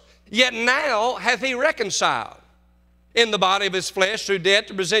works. Yet now hath he reconciled in the body of his flesh through death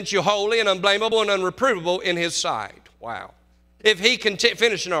to present you holy and unblameable and unreprovable in his sight. Wow. If he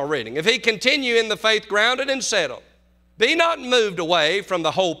finishing our reading, if he continue in the faith grounded and settled, be not moved away from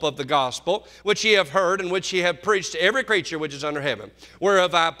the hope of the gospel, which ye have heard and which ye have preached to every creature which is under heaven,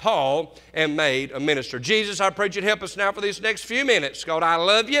 whereof I, Paul, am made a minister. Jesus, I pray you to help us now for these next few minutes. God, I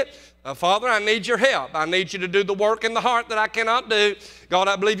love you. Father, I need your help. I need you to do the work in the heart that I cannot do. God,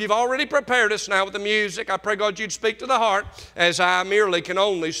 I believe you've already prepared us now with the music. I pray, God, you'd speak to the heart as I merely can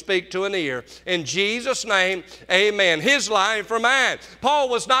only speak to an ear. In Jesus' name, amen. His life for mine. Paul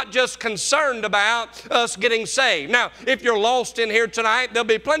was not just concerned about us getting saved. Now, if you're lost in here tonight, there'll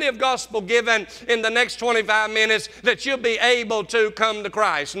be plenty of gospel given in the next 25 minutes that you'll be able to come to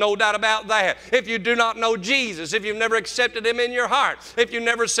Christ. No doubt about that. If you do not know Jesus, if you've never accepted him in your heart, if you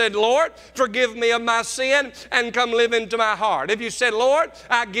never said, Lord, forgive me of my sin and come live into my heart. If you said, Lord,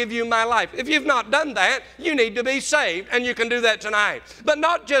 I give you my life. If you've not done that, you need to be saved, and you can do that tonight. But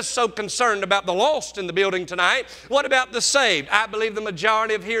not just so concerned about the lost in the building tonight. What about the saved? I believe the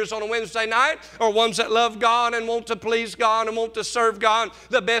majority of hearers on a Wednesday night are ones that love God and want to please God and want to serve God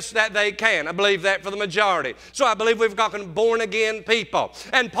the best that they can. I believe that for the majority. So I believe we've got born-again people.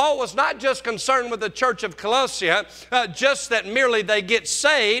 And Paul was not just concerned with the church of Colossia, just that merely they get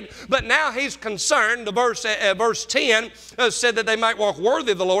saved, but now he's concerned. The verse 10 said that they might walk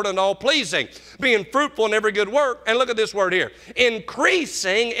worthy of the Lord and all pleasing, being fruitful in every good work. And look at this word here,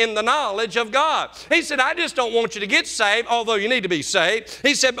 increasing in the knowledge of God. He said, I just don't want you to get saved, although you need to be saved.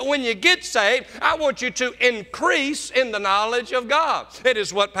 He said, but when you get saved, I want you to increase in the knowledge of God. It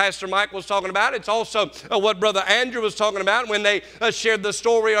is what Pastor Mike was talking about. It's also what Brother Andrew was talking about when they shared the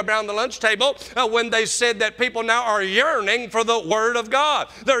story around the lunch table, when they said that people now are yearning for the Word of God.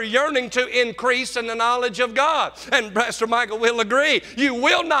 They're yearning to increase in the knowledge of God. And Pastor Michael will agree. You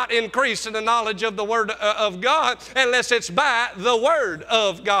will not increase in the knowledge of the Word of God unless it's by the Word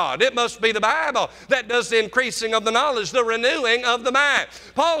of God. It must be the Bible that does the increasing of the knowledge, the renewing of the mind.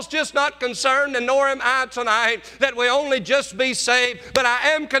 Paul's just not concerned, and nor am I tonight, that we only just be saved, but I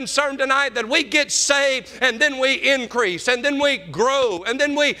am concerned tonight that we get saved and then we increase and then we grow and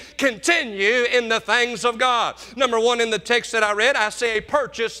then we continue in the things of God. Number one, in the text that I read, I see a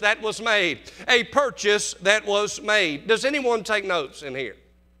purchase that was made. A purchase that was made. Does anyone take notes in here?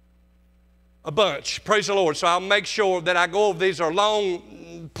 A bunch. Praise the Lord. So I'll make sure that I go over these are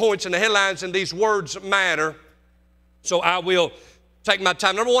long points in the headlines and these words matter. So I will take my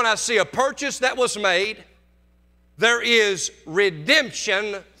time. Number one, I see a purchase that was made. There is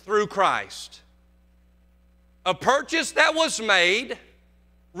redemption through Christ. A purchase that was made,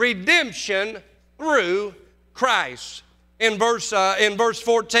 redemption through Christ. In verse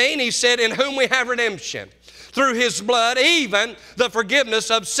 14, he said, in whom we have redemption through his blood, even the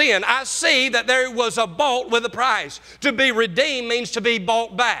forgiveness of sin. I see that there was a bought with a price. To be redeemed means to be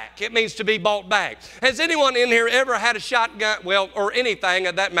bought back. It means to be bought back. Has anyone in here ever had a shotgun, well, or anything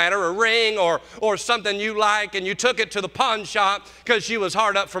of that matter, a ring or something you like, and you took it to the pawn shop because you was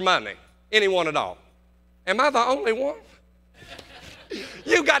hard up for money? Anyone at all? Am I the only one?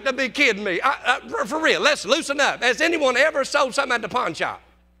 You got to be kidding me. For real, let's loosen up. Has anyone ever sold something at the pawn shop?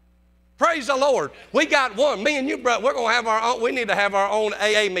 Praise the Lord. We got one. Me and you, brother, we're going to have our own. We need to have our own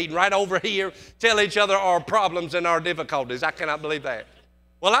AA meeting right over here. Tell each other our problems and our difficulties. I cannot believe that.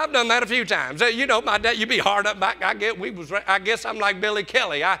 Well, I've done that a few times. You know, my dad, you'd be hard up back. I guess I'm like Billy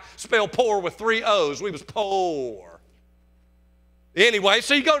Kelly. I spell poor with 3 O's. We was poor. Anyway,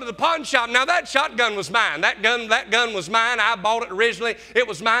 so you go to the pawn shop. Now, that shotgun was mine. That gun was mine. I bought it originally. It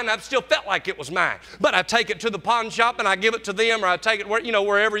was mine. I still felt like it was mine. But I take it to the pawn shop and I give it to them, or I take it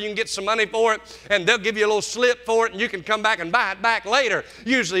wherever you can get some money for it, and they'll give you a little slip for it, and you can come back and buy it back later.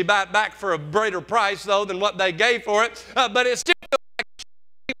 Usually buy it back for a greater price, though, than what they gave for it. But it's still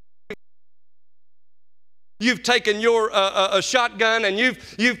you've taken your a shotgun and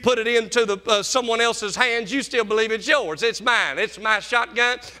you've put it into someone else's hands. You still believe it's yours. It's mine. It's my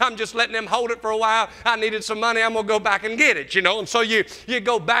shotgun. I'm just letting them hold it for a while. I needed some money. I'm gonna go back and get it. You know. And so you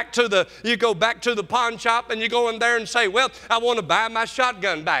go back to the pawn shop and you go in there and say, well, I want to buy my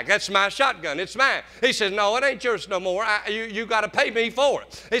shotgun back. That's my shotgun. It's mine. He says, no, it ain't yours no more. You got to pay me for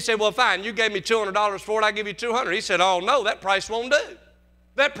it. He said, well, fine. You gave me $200 for it. I give you $200. He said, oh no, that price won't do.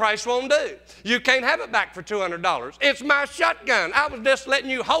 That price won't do. You can't have it back for $200. It's my shotgun. I was just letting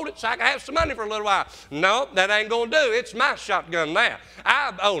you hold it so I could have some money for a little while. No, that ain't going to do. It's my shotgun now.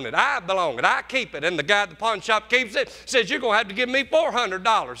 I own it. I belong it. I keep it. And the guy at the pawn shop keeps it, says, you're going to have to give me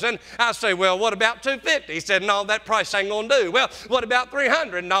 $400. And I say, well, what about $250? He said, no, that price ain't going to do. Well, what about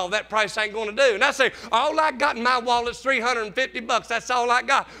 $300? No, that price ain't going to do. And I say, all I got in my wallet's $350. That's all I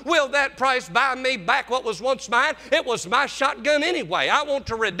got. Will that price buy me back what was once mine? It was my shotgun anyway. I want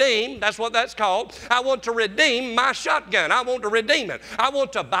to redeem, that's what that's called. I want to redeem my shotgun. I want to redeem it. I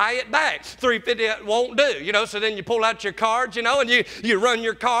want to buy it back. $350 won't do, you know, so then you pull out your cards, you know, and you run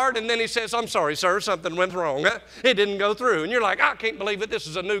your card, and then he says, I'm sorry, sir, something went wrong. It didn't go through. And you're like, I can't believe it, this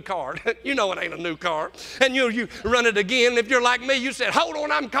is a new card. You know it ain't a new card. And you run it again. If you're like me, you said, hold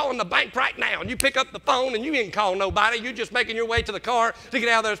on, I'm calling the bank right now. And you pick up the phone, and you didn't call nobody. You're just making your way to the car to get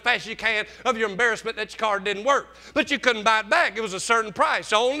out of there as fast as you can of your embarrassment that your card didn't work. But you couldn't buy it back. It was a certain price.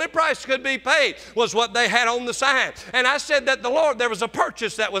 The only price could be paid was what they had on the sign. And I said that the Lord, there was a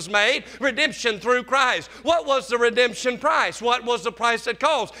purchase that was made, redemption through Christ. What was the redemption price? What was the price it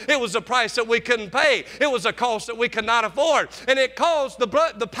cost? It was a price that we couldn't pay. It was a cost that we could not afford. And it caused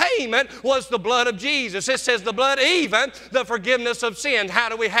the payment was the blood of Jesus. It says the blood, even the forgiveness of sin. How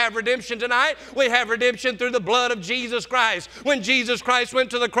do we have redemption tonight? We have redemption through the blood of Jesus Christ. When Jesus Christ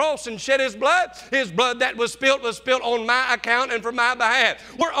went to the cross and shed His blood that was spilled on my account and for my behalf.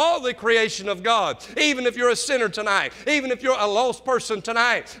 We're all the creation of God. Even if you're a sinner tonight, even if you're a lost person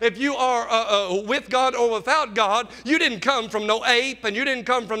tonight, if you are with God or without God, you didn't come from no ape, and you didn't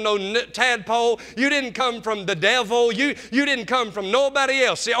come from no tadpole, you didn't come from the devil, you didn't come from nobody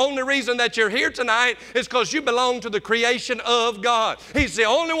else. The only reason that you're here tonight is because you belong to the creation of God. He's the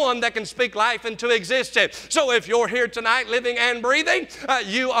only one that can speak life into existence. So if you're here tonight living and breathing,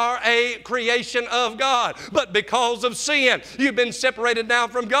 you are a creation of God. But because of sin, you've been separated now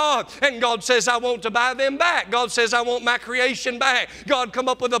from God. And God says, I want to buy them back. God says, I want my creation back. God come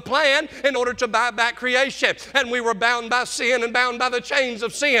up with a plan in order to buy back creation. And we were bound by sin and bound by the chains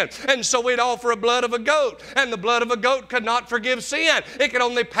of sin. And so we'd offer a blood of a goat. And the blood of a goat could not forgive sin. It could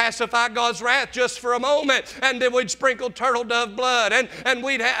only pacify God's wrath just for a moment. And then we'd sprinkle turtle dove blood. And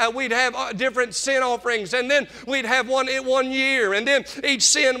we'd have different sin offerings. And then we'd have one year. And then each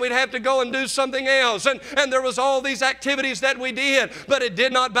sin we'd have to go and do something else. And there was all these activities that we did. But it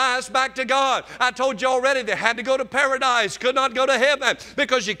did not buy us back to God. I told you already, they had to go to paradise, could not go to heaven,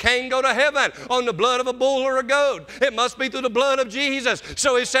 because you can't go to heaven on the blood of a bull or a goat. It must be through the blood of Jesus.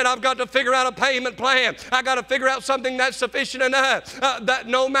 So He said, I've got to figure out a payment plan. I got to figure out something that's sufficient enough that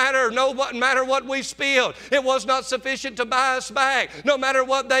no matter what we spilled, it was not sufficient to buy us back. No matter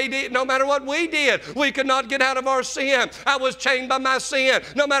what they did, no matter what we did, we could not get out of our sin. I was chained by my sin.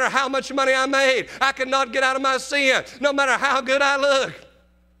 No matter how much money I made, I could not get out of my sin. No matter how good I look,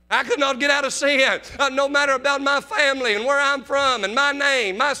 I could not get out of sin. No matter about my family and where I'm from and my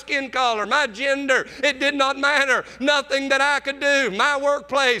name, my skin color, my gender, it did not matter. Nothing that I could do. My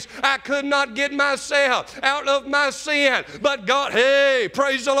workplace, I could not get myself out of my sin. But God, hey,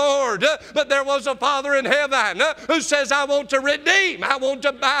 praise the Lord. But there was a Father in heaven who says, I want to redeem. I want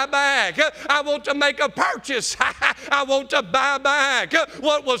to buy back. I want to make a purchase. I want to buy back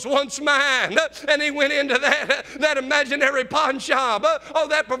what was once mine. And He went into that imaginary pawn shop.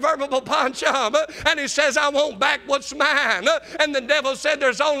 That irreversible punch him. And he says, I want back what's mine. And the devil said,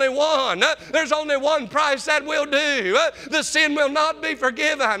 there's only one. There's only one price that will do. The sin will not be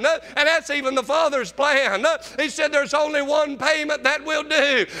forgiven. And that's even the Father's plan. He said, there's only one payment that will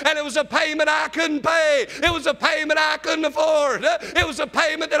do. And it was a payment I couldn't pay. It was a payment I couldn't afford. It was a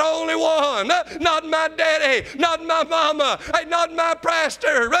payment that only one. Not my daddy, not my mama, not my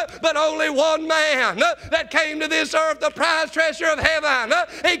pastor, but only one man that came to this earth, the prize treasure of heaven.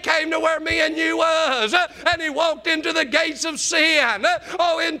 He came to where me and you was, and he walked into the gates of sin,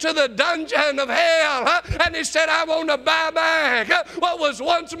 into the dungeon of hell, and he said, I want to buy back what was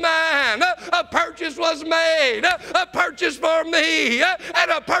once mine. A purchase was made, a purchase for me,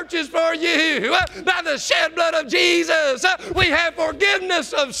 and a purchase for you. By the shed blood of Jesus, we have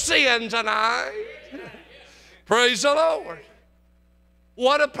forgiveness of sin tonight. Praise the Lord.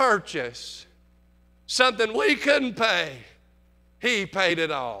 What a purchase. Something we couldn't pay. He paid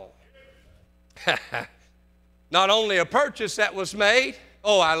it all. Not only a purchase that was made,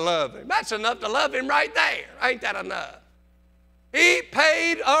 oh, I love him. That's enough to love him right there. Ain't that enough? He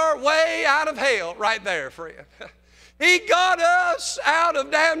paid our way out of hell right there, friend. He got us out of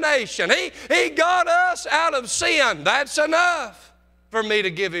damnation. He got us out of sin. That's enough for me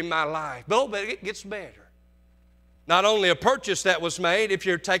to give him my life. But it gets better. Not only a purchase that was made, if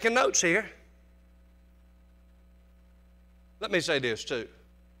you're taking notes here, let me say this too,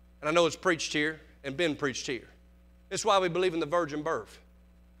 and I know it's preached here and been preached here. It's why we believe in the virgin birth.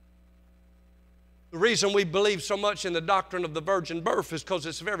 The reason we believe so much in the doctrine of the virgin birth is because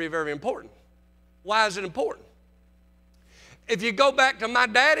it's very, very important. Why is it important? If you go back to my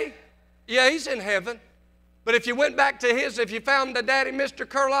daddy, yeah, he's in heaven. But if you went back to his, if you found the daddy, Mr.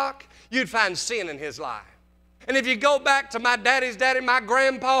 Curlock, you'd find sin in his life. And if you go back to my daddy's daddy, my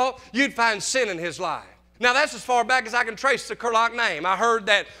grandpa, you'd find sin in his life. Now, that's as far back as I can trace the Curlock name. I heard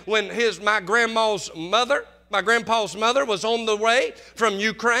that when my grandpa's mother was on the way from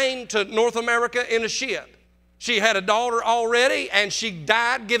Ukraine to North America in a ship. She had a daughter already, and she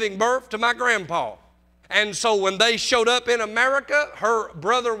died giving birth to my grandpa. And so when they showed up in America, her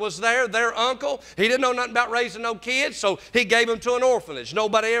brother was there, their uncle. He didn't know nothing about raising no kids, so he gave them to an orphanage.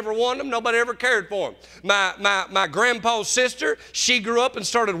 Nobody ever wanted them. Nobody ever cared for them. My grandpa's sister, she grew up and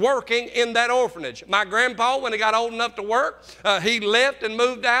started working in that orphanage. My grandpa, when he got old enough to work, he left and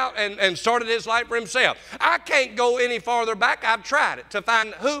moved out and started his life for himself. I can't go any farther back. I've tried it to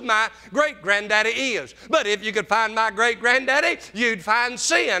find who my great-granddaddy is. But if you could find my great-granddaddy, you'd find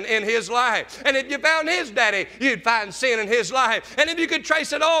sin in his life. And if you found his daddy, you'd find sin in his life. And if you could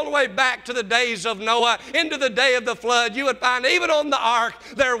trace it all the way back to the days of Noah, into the day of the flood, you would find even on the ark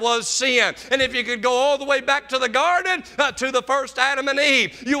there was sin. And if you could go all the way back to the garden, to the first Adam and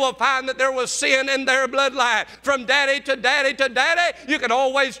Eve, you will find that there was sin in their bloodline. From daddy to daddy to daddy, you can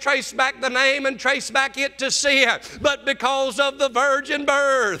always trace back the name and trace back it to sin. But because of the virgin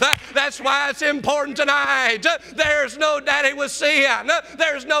birth, that's why it's important tonight. There's no daddy with sin.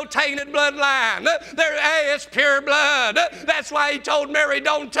 There's no tainted bloodline. It's pure blood. That's why he told Mary,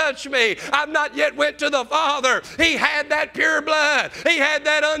 don't touch me. I've not yet went to the Father. He had that pure blood. He had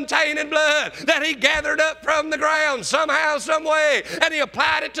that untainted blood that he gathered up from the ground somehow, some way, and he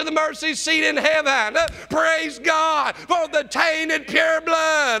applied it to the mercy seat in heaven. Praise God for the tainted pure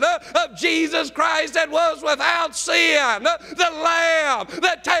blood of Jesus Christ that was without sin, the Lamb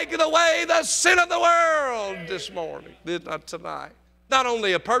that taketh away the sin of the world this morning, not tonight. Not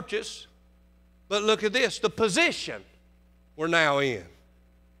only a purchase, but look at this, the position we're now in.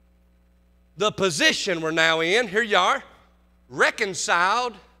 The position we're now in, here you are,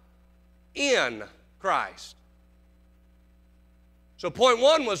 reconciled in Christ. So point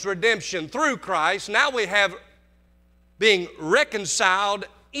one was redemption through Christ. Now we have being reconciled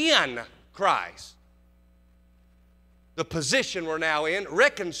in Christ. The position we're now in,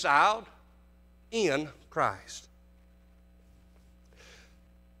 reconciled in Christ.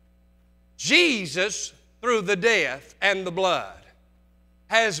 Jesus, through the death and the blood,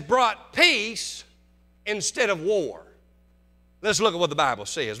 has brought peace instead of war. Let's look at what the Bible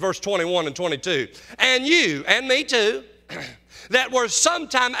says. Verse 21 and 22. And you, and me too, that were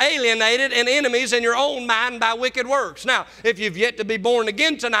sometime alienated and enemies in your own mind by wicked works. Now, if you've yet to be born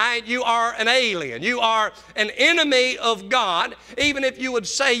again tonight, you are an alien. You are an enemy of God. Even if you would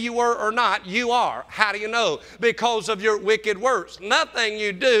say you were or not, you are. How do you know? Because of your wicked works. Nothing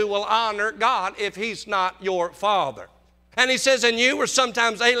you do will honor God if He's not your Father. And he says, and you were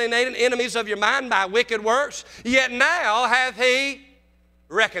sometimes alienated, enemies of your mind by wicked works, yet now hath He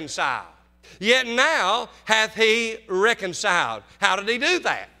reconciled. Yet now hath He reconciled. How did He do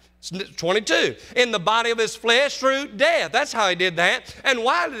that? 22, in the body of his flesh through death. That's how he did that. And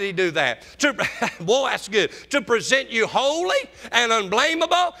why did he do that? Boy, that's good. To present you holy and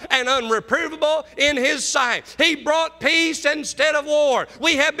unblameable and unreprovable in his sight. He brought peace instead of war.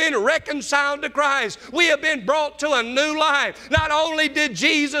 We have been reconciled to Christ. We have been brought to a new life. Not only did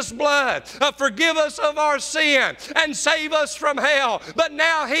Jesus' blood forgive us of our sin and save us from hell, but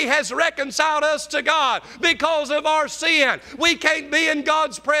now he has reconciled us to God because of our sin. We can't be in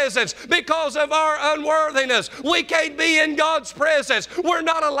God's presence because of our unworthiness. We can't be in God's presence. We're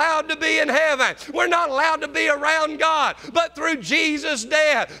not allowed to be in heaven. We're not allowed to be around God. But through Jesus'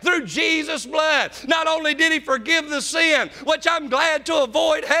 death, through Jesus' blood, not only did he forgive the sin, which I'm glad to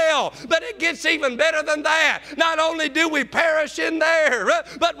avoid hell, but it gets even better than that. Not only do we perish in there,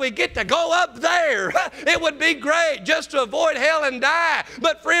 but we get to go up there. It would be great just to avoid hell and die.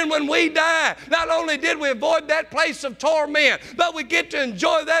 But friend, when we die, not only did we avoid that place of torment, but we get to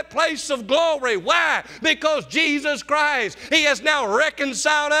enjoy that place of glory. Why? Because Jesus Christ, he has now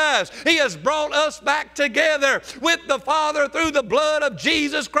reconciled us. He has brought us back together with the Father through the blood of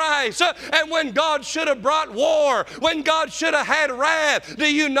Jesus Christ. And when God should have brought war, when God should have had wrath,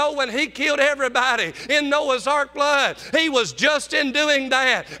 do you know when he killed everybody in Noah's Ark flood, he was just in doing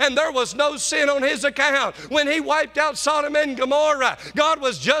that, and there was no sin on his account. When he wiped out Sodom and Gomorrah, God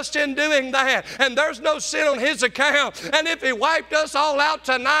was just in doing that, and there's no sin on his account. And if he wiped us all out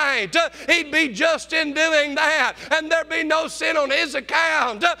tonight, he'd be just in doing that, and there'd be no sin on his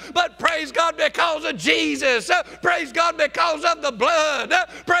account. But praise God because of Jesus. Praise God because of the blood.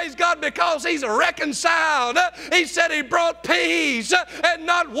 Praise God because he's reconciled. He said he brought peace and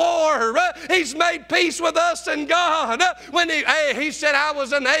not war. He's made peace with us and God. When he said I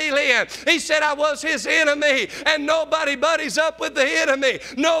was an alien. He said I was his enemy, and nobody buddies up with the enemy.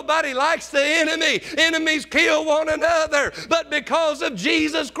 Nobody likes the enemy. Enemies kill one another. But because of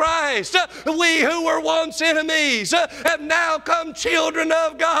Jesus Christ, we who were once enemies have now come children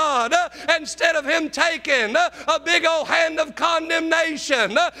of God. Instead of him taking a big old hand of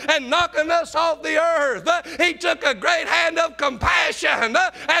condemnation and knocking us off the earth, he took a great hand of compassion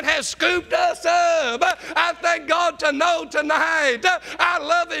and has scooped us up. I thank God to know tonight I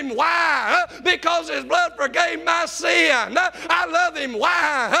love him. Why? Because his blood forgave my sin. I love him.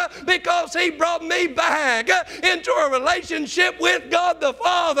 Why? Because he brought me back into a relationship with God the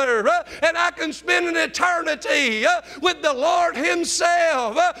Father, and I can spend an eternity with the Lord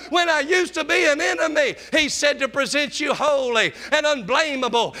himself. When I used to be an enemy, he said to present you holy and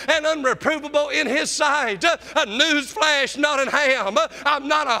unblameable and unreprovable in his sight. A news flash, not an ham. I'm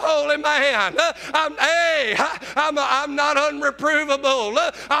not a holy man. I'm not unreprovable.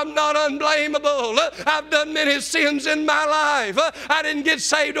 I'm not unblameable. I've done many sins in my life. I didn't get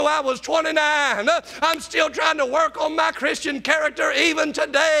saved till I was 29. I'm still trying to work on my Christian character even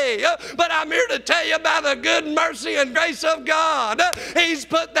today. But I'm here to tell you about the good mercy and grace of God. He's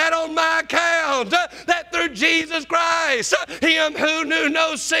put that on my account, that through Jesus Christ, him who knew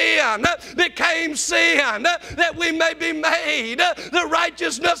no sin became sin, that we may be made the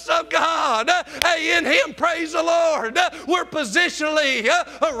righteousness of God. In him, praise the Lord, we're positionally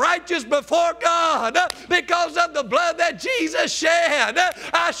righteous before God because of the blood that Jesus shed.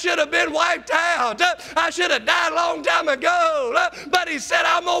 I should have been wiped out. I should have died a long time ago. But he said,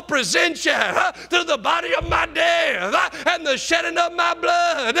 I'm going to present you through the body of my death and the shedding of my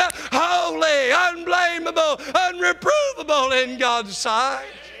blood, holy, unblameable, unreprovable in God's sight.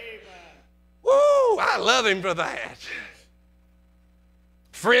 Woo, I love him for that.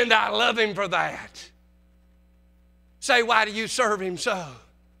 Friend, I love him for that. Say, why do you serve him so?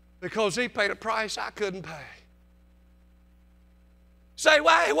 Because he paid a price I couldn't pay. Say,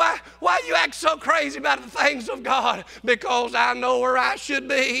 why you act so crazy about the things of God? Because I know where I should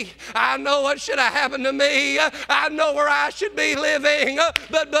be. I know what should have happened to me. I know where I should be living.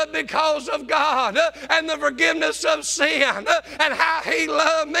 But because of God and the forgiveness of sin and how he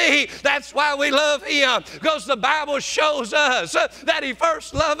loved me, that's why we love him. Because the Bible shows us that he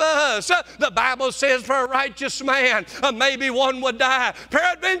first loved us. The Bible says for a righteous man, maybe one would die.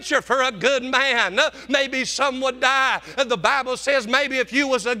 Peradventure for a good man, maybe some would die. The Bible says maybe if you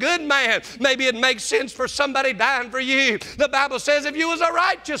was a good man, maybe it makes sense for somebody dying for you. The Bible says if you was a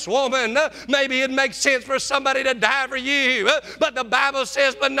righteous woman, maybe it makes sense for somebody to die for you. But the Bible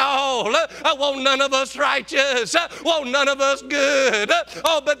says, but no, won't none of us righteous, won't none of us good.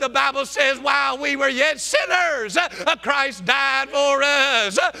 Oh, but the Bible says while we were yet sinners, Christ died for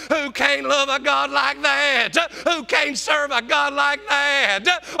us. Who can't love a God like that? Who can't serve a God like that?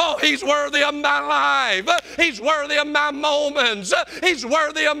 Oh, he's worthy of my life. He's worthy of my moments. He's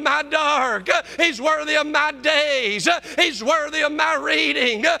worthy of my dark. He's worthy of my days. He's worthy of my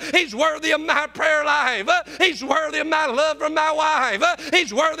reading. He's worthy of my prayer life. He's worthy of my love for my wife.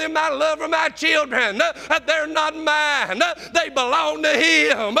 He's worthy of my love for my children. They're not mine. They belong to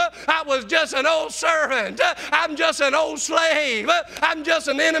Him. I was just an old servant. I'm just an old slave. I'm just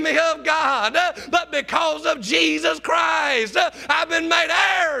an enemy of God. But because of Jesus Christ, I've been made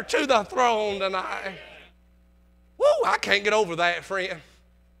heir to the throne tonight. Woo, I can't get over that, friend.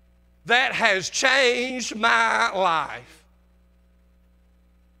 That has changed my life.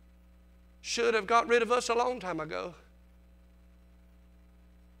 Should have got rid of us a long time ago.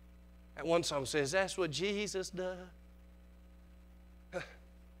 That one song says, that's what Jesus does.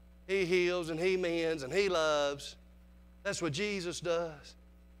 He heals and He mends and He loves. That's what Jesus does.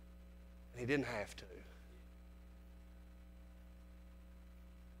 And He didn't have to.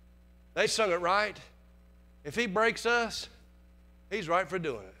 They sung it right. If He breaks us, He's right for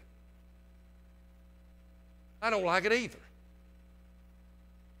doing it. I don't like it either.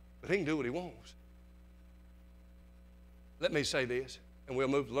 But He can do what He wants. Let me say this, and we'll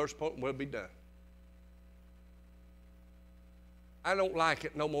move to the first point and we'll be done. I don't like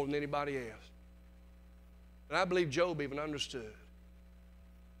it no more than anybody else. And I believe Job even understood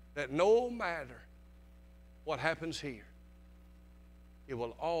that no matter what happens here, it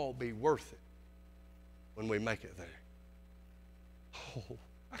will all be worth it when we make it there. Oh,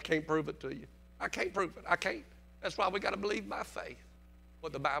 I can't prove it to you. I can't prove it. I can't. That's why we got to believe by faith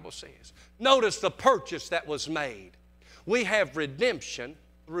what the Bible says. Notice the purchase that was made. We have redemption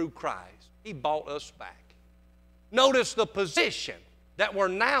through Christ. He bought us back. Notice the position that we're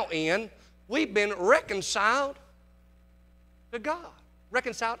now in. We've been reconciled to God,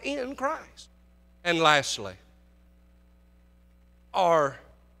 reconciled in Christ. And lastly, our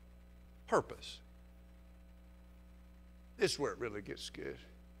purpose. This is where it really gets good.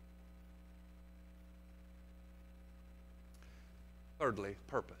 Thirdly,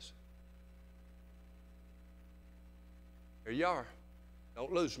 purpose. Here you are.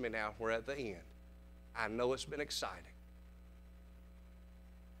 Don't lose me now. We're at the end. I know it's been exciting.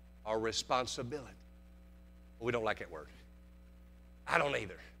 Our responsibility. Well, we don't like that word. I don't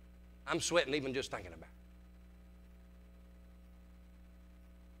either. I'm sweating even just thinking about it.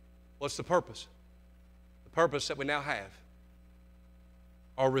 What's the purpose? The purpose that we now have.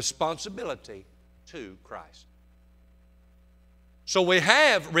 Our responsibility to Christ. So we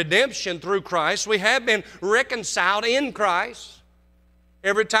have redemption through Christ. We have been reconciled in Christ.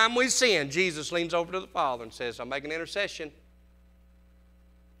 Every time we sin, Jesus leans over to the Father and says, I'm making intercession.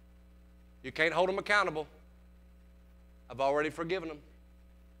 You can't hold them accountable. I've already forgiven them.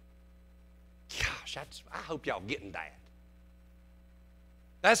 Gosh, I hope y'all getting that.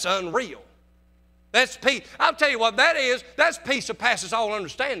 That's unreal. That's peace. I'll tell you what that is. That's peace that passes all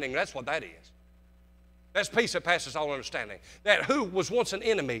understanding. That's what that is. That's peace that passes all understanding. That who was once an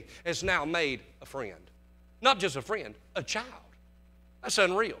enemy is now made a friend. Not just a friend, a child. That's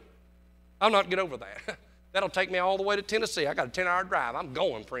unreal. I'll not get over that. That'll take me all the way to Tennessee. I got a 10-hour drive. I'm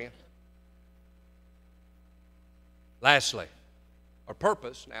going, friend. Lastly, our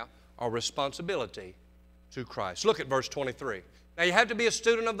purpose now, our responsibility to Christ. Look at verse 23. Now you have to be a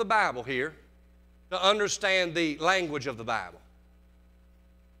student of the Bible here to understand the language of the Bible.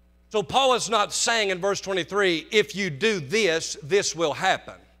 So Paul is not saying in verse 23, if you do this, this will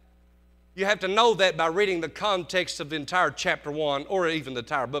happen. You have to know that by reading the context of the entire chapter 1 or even the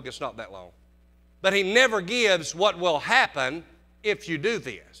entire book. It's not that long. But he never gives what will happen if you do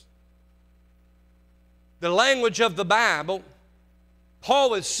this. The language of the Bible,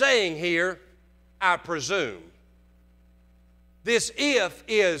 Paul is saying here, I presume. This if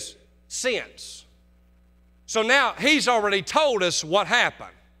is since. So now he's already told us what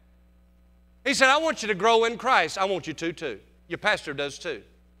happened. He said, I want you to grow in Christ. I want you to too. Your pastor does too.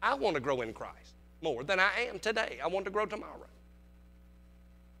 I want to grow in Christ more than I am today. I want to grow tomorrow.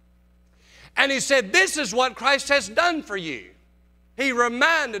 And he said, this is what Christ has done for you. He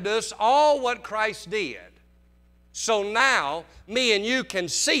reminded us all what Christ did. So now, me and you can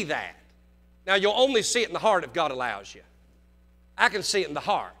see that. Now, you'll only see it in the heart if God allows you. I can see it in the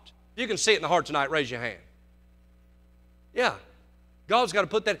heart. If you can see it in the heart tonight, raise your hand. Yeah. God's got to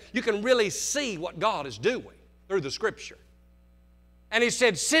put that. You can really see what God is doing through the Scripture. And he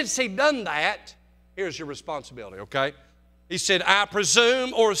said, since he done that, here's your responsibility, okay? He said, I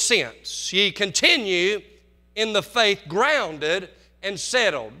presume or since ye continue in the faith grounded and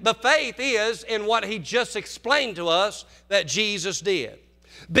settled. The faith is in what he just explained to us that Jesus did.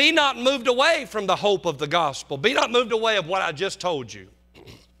 Be not moved away from the hope of the gospel. Be not moved away of what I just told you,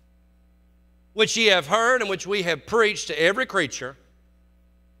 which ye have heard and which we have preached to every creature,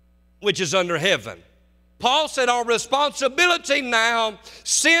 which is under heaven. Paul said our responsibility now,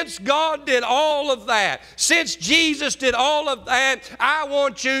 since God did all of that, since Jesus did all of that, I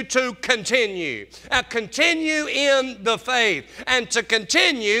want you to continue. Continue in the faith. And to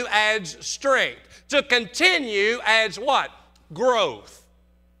continue adds strength. To continue adds what? Growth.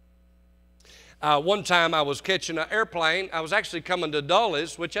 One time I was catching an airplane. I was actually coming to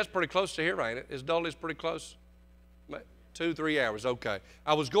Dulles, which that's pretty close to here, ain't it? Is Dulles pretty close? 2-3 hours, okay.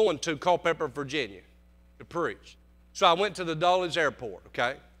 I was going to Culpeper, Virginia to preach. So I went to the Dulles airport,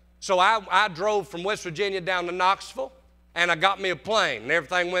 okay? So I drove from West Virginia down to Knoxville, and I got me a plane, and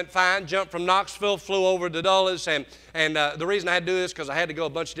everything went fine. Jumped from Knoxville, flew over to Dulles, and the reason I had to do this because I had to go a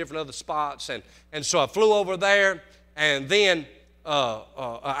bunch of different other spots, and so I flew over there, and then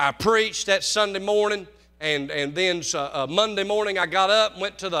I preached that Sunday morning, and then Monday morning I got up,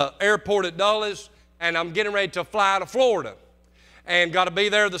 went to the airport at Dulles, and I'm getting ready to fly to Florida. And got to be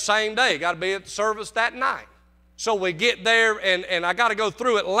there the same day. Got to be at the service that night. So we get there, and I got to go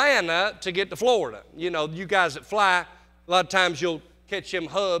through Atlanta to get to Florida. You know, you guys that fly, a lot of times you'll catch them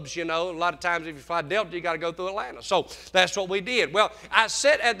hubs, you know. A lot of times if you fly Delta, you got to go through Atlanta. So that's what we did. Well, I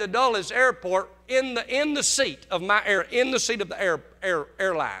sat at the Dulles airport in the seat of the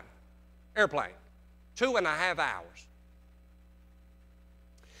airplane, 2.5 hours.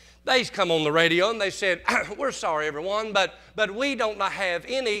 They come on the radio and they said, we're sorry everyone, but we don't have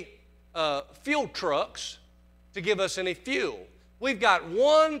any fuel trucks to give us any fuel. We've got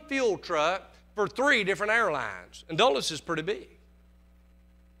one fuel truck for 3 different airlines, and Dulles is pretty big.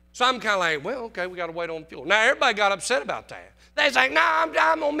 So I'm kind of like, well, okay, we got to wait on fuel. Now everybody got upset about that. They say, no, I'm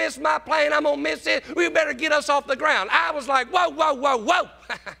going to miss my plane, I'm going to miss it, we better get us off the ground. I was like, whoa, whoa, whoa, whoa.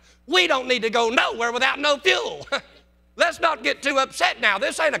 We don't need to go nowhere without no fuel. Let's not get too upset now.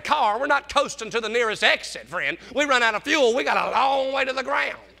 This ain't a car. We're not coasting to the nearest exit, friend. We run out of fuel. We got a long way to the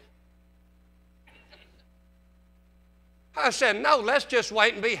ground. I said, no, let's just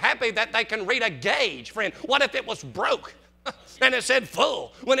wait and be happy that they can read a gauge, friend. What if it was broke and it said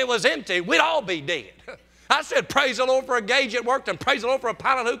full? When it was empty, we'd all be dead. I said, praise the Lord for a gauge that worked and praise the Lord for a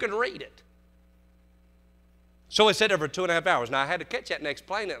pilot who can read it. So we sat there for 2.5 hours. Now, I had to catch that next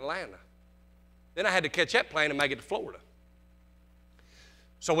plane in Atlanta. Then I had to catch that plane and make it to Florida.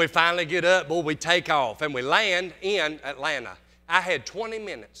 So we finally get up, boy, we take off, and we land in Atlanta. I had 20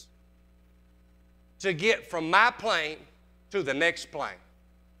 minutes to get from my plane to the next plane.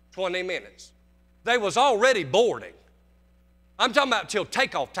 20 minutes. They was already boarding. I'm talking about till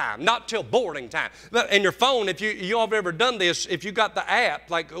takeoff time, not till boarding time. And your phone, if you all have ever done this, if you got the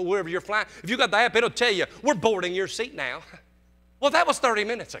app, like wherever you're flying, if you got the app, it'll tell you, we're boarding your seat now. Well, that was 30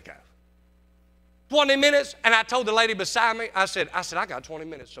 minutes ago. 20 minutes, and I told the lady beside me, I said, I got 20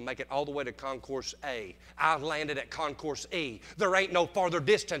 minutes to make it all the way to Concourse A. I landed at Concourse E. There ain't no farther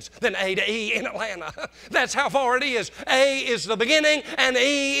distance than A to E in Atlanta. That's how far it is. A is the beginning, and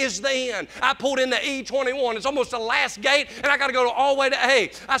E is the end. I pulled into E21. It's almost the last gate, and I got to go all the way to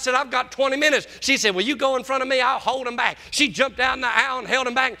A. I said, I've got 20 minutes. She said, will you go in front of me? I'll hold him back. She jumped out in the aisle and held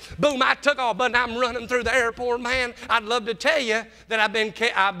him back. Boom, I took off, but I'm running through the airport, man. I'd love to tell you that I've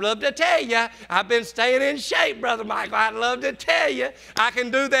been staying in shape, Brother Michael. I'd love to tell you I can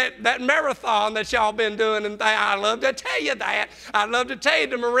do that marathon that y'all been doing, and I'd love to tell you that. I'd love to tell you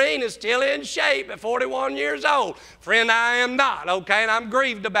the Marine is still in shape at 41 years old. Friend, I am not, okay, and I'm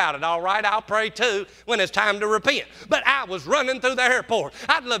grieved about it, all right? I'll pray too when it's time to repent. But I was running through the airport.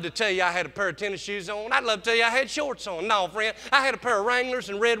 I'd love to tell you I had a pair of tennis shoes on. I'd love to tell you I had shorts on. No, friend, I had a pair of Wranglers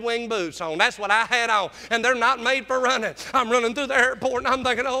and Red Wing boots on. That's what I had on, and they're not made for running. I'm running through the airport, and I'm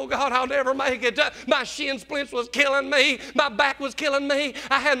thinking, oh, God, I'll never make it. My shin splints was killing me. My back was killing me.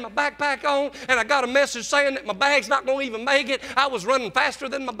 I had my backpack on, and I got a message saying that my bag's not going to even make it. I was running faster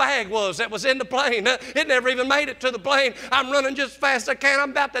than my bag was that was in the plane. It never even made it to the plane. I'm running just as fast as I can.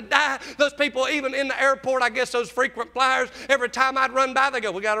 I'm about to die. Those people, even in the airport, I guess those frequent flyers, every time I'd run by, they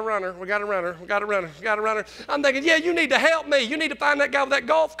go, we got a runner, we got a runner, we got a runner, we got a runner. I'm thinking, yeah, you need to help me. You need to find that guy with that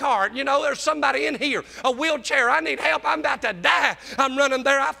golf cart. You know, there's somebody in here, a wheelchair. I need help. I'm about to die. I'm running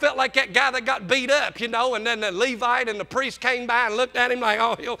there. I felt like that guy that got beat up, you know, and then the Levite and the priest came by and looked at him like,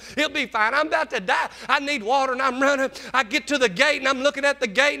 oh, he'll be fine. I'm about to die. I need water, and I'm running. I get to the gate, and I'm looking at the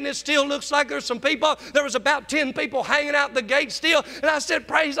gate, and it still looks like there's some people. There was about 10 people hanging out the gate still, and I said,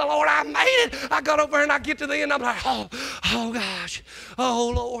 praise the Lord, I made it. I got over there, and I get to the end. I'm like, oh gosh,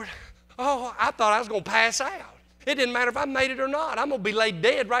 oh, Lord. Oh, I thought I was going to pass out. It didn't matter if I made it or not. I'm going to be laid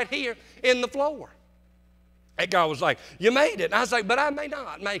dead right here in the floor. That guy was like, you made it. And I was like, but I may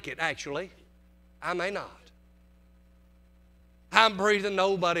not make it, actually. I may not. I'm breathing.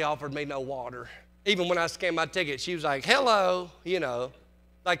 Nobody offered me no water. Even when I scanned my ticket, she was like, hello, you know.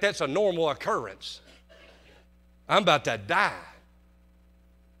 like that's a normal occurrence. I'm about to die.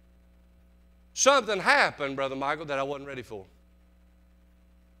 Something happened, Brother Michael, that I wasn't ready for.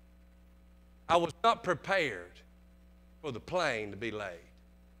 I was not prepared for the plane to be laid.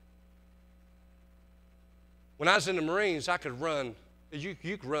 When I was in the Marines, I could run,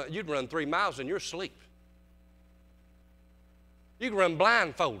 you'd run 3 miles in your sleep. You could run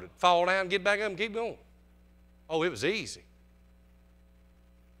blindfolded, fall down, get back up, and keep going. Oh, it was easy.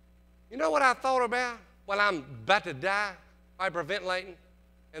 You know what I thought about when I'm about to die, hyperventilating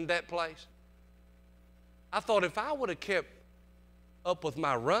in that place? I thought if I would have kept up with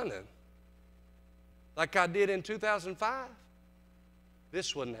my running like I did in 2005,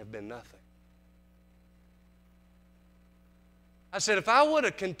 this wouldn't have been nothing. I said, if I would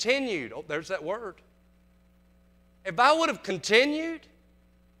have continued, oh, there's that word. If I would have continued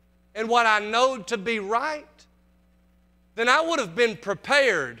in what I know to be right, then I would have been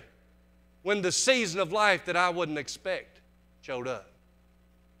prepared when the season of life that I wouldn't expect showed up.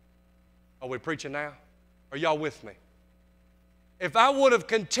 Are we preaching now? Are y'all with me? If I would have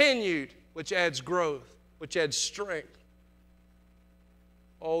continued, which adds growth, which adds strength.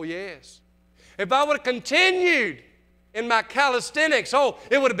 Oh, yes. If I would have continued in my calisthenics, oh,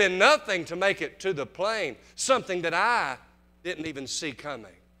 it would have been nothing to make it to the plane, something that I didn't even see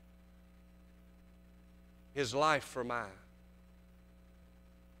coming. His life for mine.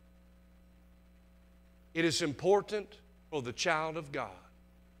 It is important for the child of God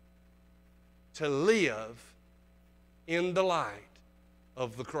to live in the light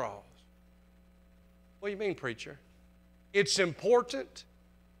of the cross. What do you mean, preacher? It's important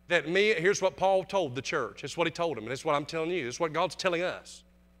that here's what Paul told the church. It's what he told them, and it's what I'm telling you. It's what God's telling us.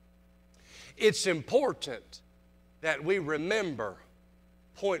 It's important that we remember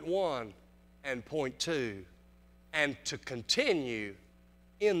point 1 and point 2 and to continue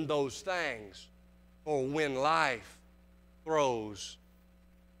in those things for when life throws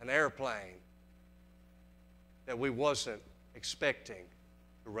an airplane that we wasn't expecting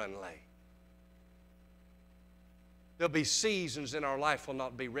to run late. There'll be seasons in our life we'll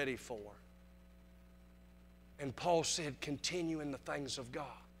not be ready for. And Paul said, continue in the things of God.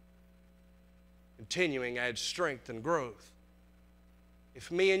 Continuing adds strength and growth. If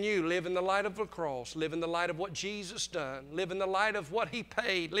me and you live in the light of the cross, live in the light of what Jesus done, live in the light of what He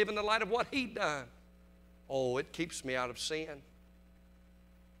paid, live in the light of what He done, oh, it keeps me out of sin.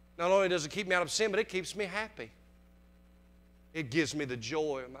 Not only does it keep me out of sin, but it keeps me happy. It gives me the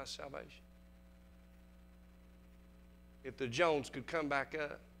joy of my salvation. If the Jones could come back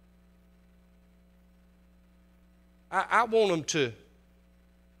up. I want them to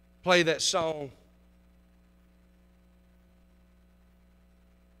play that song,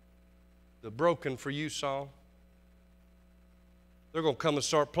 the Broken for You song. They're going to come and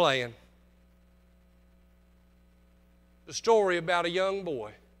start playing. The story about a young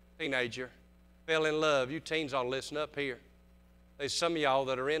boy, teenager, fell in love. You teens ought to listen up here. There's some of y'all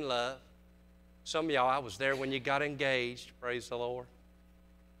that are in love. Some of y'all, I was there when you got engaged, praise the Lord,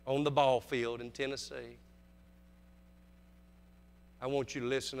 on the ball field in Tennessee. I want you to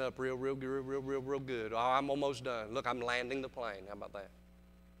listen up real good. Oh, I'm almost done. Look, I'm landing the plane. How about that?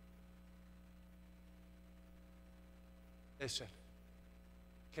 Listen,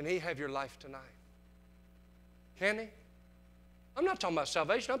 can He have your life tonight? Can He? I'm not talking about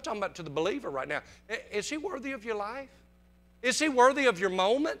salvation. I'm talking about to the believer right now. Is He worthy of your life? Is He worthy of your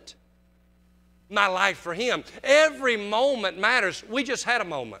moment? My life for Him. Every moment matters. We just had a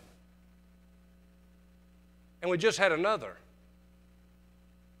moment. And we just had another.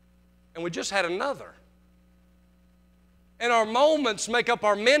 And we just had another. And our moments make up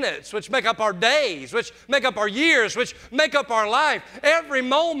our minutes, which make up our days, which make up our years, which make up our life. Every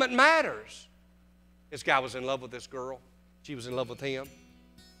moment matters. This guy was in love with this girl. She was in love with him.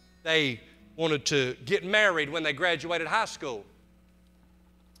 They wanted to get married when they graduated high school.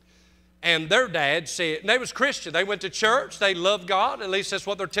 And their dad said, and they was Christian. They went to church. They loved God. At least that's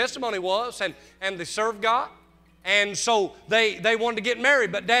what their testimony was. And they served God. And so they wanted to get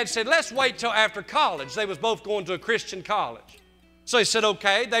married. But Dad said, let's wait till after college. They was both going to a Christian college. So he said,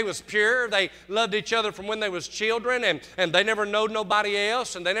 okay. They was pure. They loved each other from when they was children. And they never knowed nobody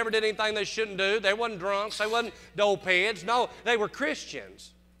else. And they never did anything they shouldn't do. They wasn't drunks. They wasn't dopeheads. No, they were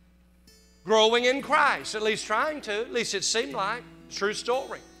Christians. Growing in Christ. At least trying to. At least it seemed like. True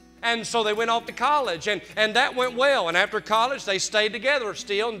story. And so they went off to college, and that went well. And after college, they stayed together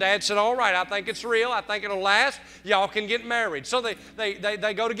still. And Dad said, all right, I think it's real. I think it'll last. Y'all can get married. So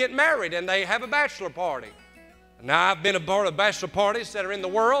they go to get married, and they have a bachelor party. Now, I've been a part of bachelor parties that are in the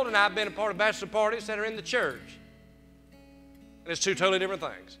world, and I've been a part of bachelor parties that are in the church. And It's two totally different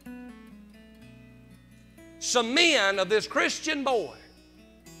things. Some men of this Christian boy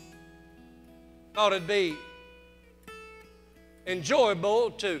thought it'd be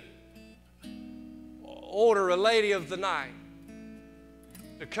enjoyable to order a lady of the night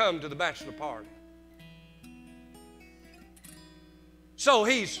to come to the bachelor party. So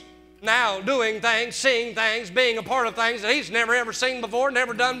he's now doing things, seeing things, being a part of things that he's never ever seen before,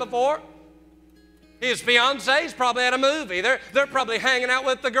 never done before. His fiancee's probably at a movie. They're probably hanging out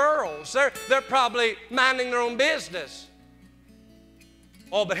with the girls. They're probably minding their own business.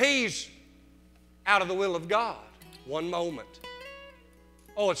 Oh, but he's out of the will of God. One moment.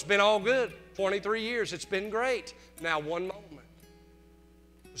 Oh, it's been all good. 23 years, it's been great. Now one moment.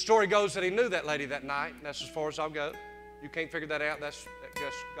 The story goes that he knew that lady that night, and that's as far as I'll go. You can't figure that out. That's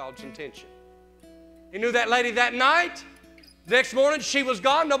God's intention. He knew that lady that night. The next morning, she was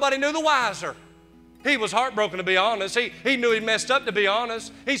gone. Nobody knew the wiser. He was heartbroken, to be honest. He knew he messed up, to be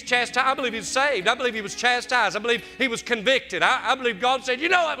honest. He's chastised. I believe he's saved. I believe he was chastised. I believe he was convicted. I believe God said, you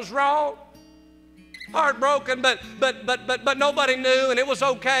know that was wrong. Heartbroken, but nobody knew, and it was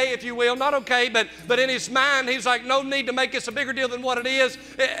okay, if you will. Not okay, but in his mind, he's like, no need to make this a bigger deal than what it is.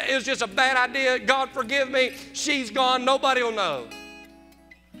 It was just a bad idea. God, forgive me. She's gone. Nobody will know.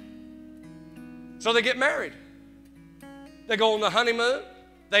 So they get married. They go on the honeymoon.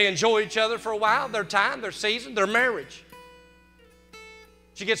 They enjoy each other for a while, their time, their season, their marriage.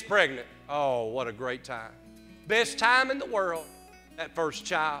 She gets pregnant. Oh, what a great time. Best time in the world, that first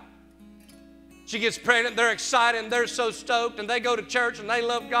child. She gets pregnant, they're excited, and they're so stoked, and they go to church, and they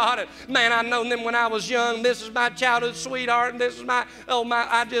love God, and man, I've known them when I was young. This is my childhood sweetheart, and this is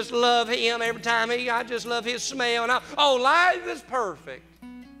I just love him every time I just love his smell, and life is perfect.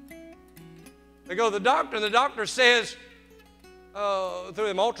 They go to the doctor, and the doctor says, through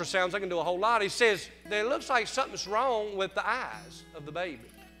them ultrasounds, they can do a whole lot. He says, it looks like something's wrong with the eyes of the baby.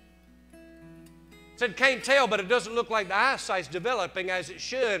 Said, can't tell, but it doesn't look like the eyesight's developing as it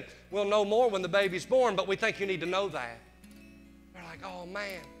should. We'll know more when the baby's born, but we think you need to know that. They're like, oh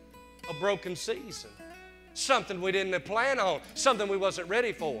man, a broken season. Something we didn't plan on, something we wasn't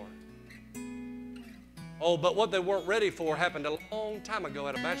ready for. Oh, but what they weren't ready for happened a long time ago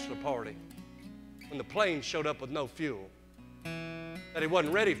at a bachelor party when the plane showed up with no fuel. That he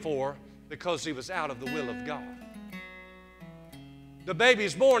wasn't ready for because he was out of the will of God. The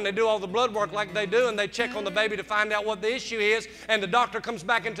baby's born, they do all the blood work like they do, and they check on the baby to find out what the issue is, and the doctor comes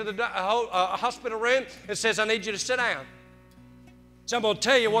back into the hospital room and says, I need you to sit down. So I'm going to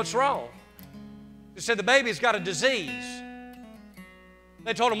tell you what's wrong. He said, the baby's got a disease.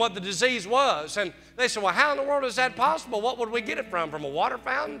 They told him what the disease was, and they said, well, how in the world is that possible? What would we get it from? From a water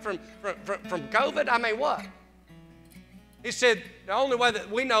fountain? From COVID? I mean, what? He said, the only way that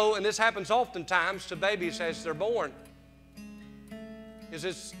we know, and this happens oftentimes to babies as they're born, is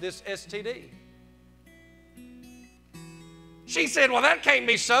this STD. She said, well, that can't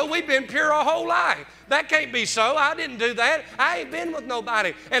be so. We've been pure our whole life. That can't be so. I didn't do that. I ain't been with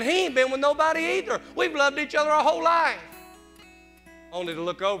nobody, and he ain't been with nobody either. We've loved each other our whole life. Only to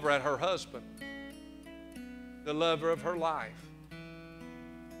look over at her husband, the lover of her life,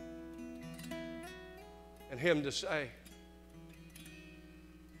 and him to say,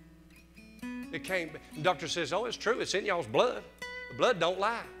 it can't be. The doctor says, oh, it's true. It's in y'all's blood. The blood don't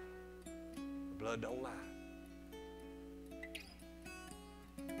lie. The blood don't lie.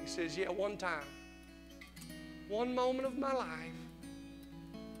 He says, yeah, one time, one moment of my life,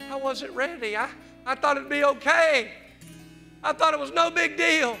 I wasn't ready. I thought it'd be okay. I thought it was no big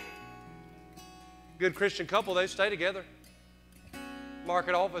deal. Good Christian couple, they stay together. Mark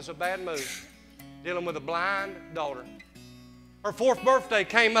it off as a bad move. Dealing with a blind daughter. Her 4th birthday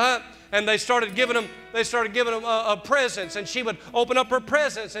came up, and they started giving them presents, and she would open up her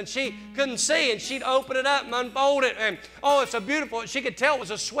presents, and she couldn't see, and she'd open it up and unfold it, and oh, it's a beautiful, she could tell it was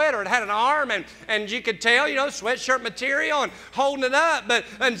a sweater. It had an arm, and you could tell, sweatshirt material, and holding it up,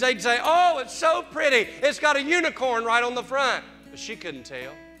 and they'd say, oh, it's so pretty. It's got a unicorn right on the front. But she couldn't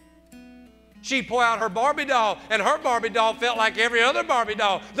tell. She'd pull out her Barbie doll, and her Barbie doll felt like every other Barbie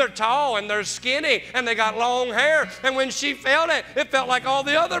doll. They're tall, and they're skinny, and they got long hair. And when she felt it, it felt like all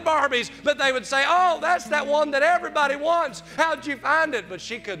the other Barbies. But they would say, oh, that's that one that everybody wants. How'd you find it? But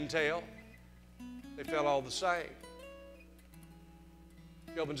she couldn't tell. They felt all the same.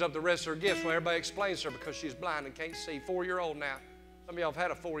 She opens up the rest of her gifts. Well, everybody explains to her because she's blind and can't see. 4-year-old now. Some of y'all have had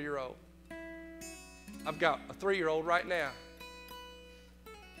a 4-year-old. I've got a 3-year-old right now.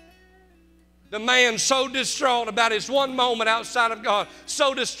 The man so distraught about his one moment outside of God,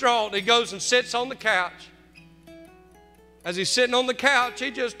 so distraught, he goes and sits on the couch. As he's sitting on the couch,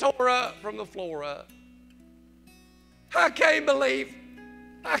 he just tore up from the floor up. I can't believe.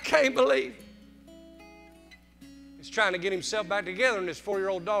 I can't believe. He's trying to get himself back together, and his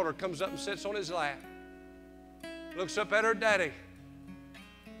 4-year-old daughter comes up and sits on his lap. Looks up at her daddy.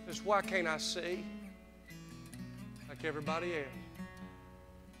 Says, why can't I see like everybody else?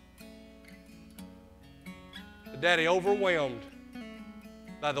 The daddy, overwhelmed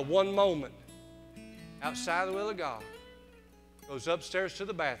by the one moment outside the will of God, goes upstairs to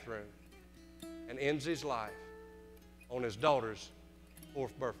the bathroom and ends his life on his daughter's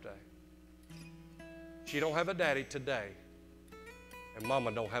 4th birthday. She don't have a daddy today, and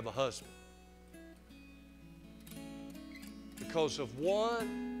mama don't have a husband. Because of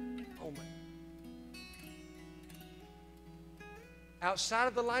one moment. Outside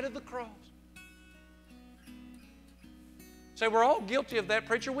of the light of the cross. Say, we're all guilty of that,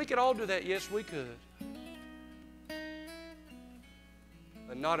 preacher. We could all do that. Yes, we could.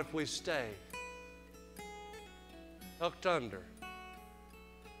 But not if we stay tucked under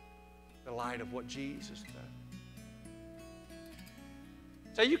the light of what Jesus done.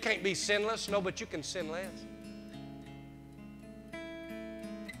 Say, you can't be sinless. No, but you can sin less.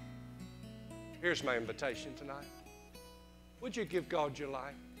 Here's my invitation tonight. Would you give God your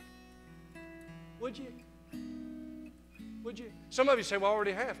life? Would you? Would you? Some of you say, well, I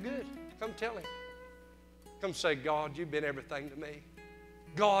already have. Good. Come tell Him. Come say, God, you've been everything to me.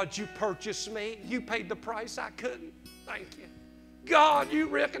 God, you purchased me. You paid the price I couldn't. Thank you. God, you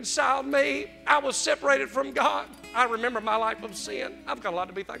reconciled me. I was separated from God. I remember my life of sin. I've got a lot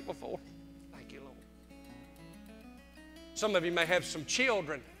to be thankful for. Thank you, Lord. Some of you may have some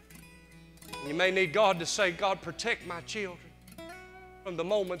children. You may need God to say, God, protect my children from the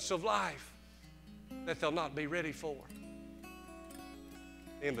moments of life that they'll not be ready for.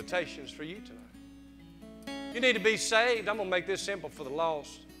 The invitation's for you tonight. You need to be saved. I'm going to make this simple for the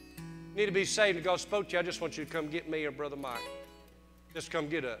lost. You need to be saved, and God spoke to you. I just want you to come get me or Brother Mike. Just come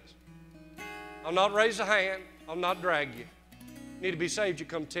get us. I'll not raise a hand. I'll not drag you. You need to be saved, you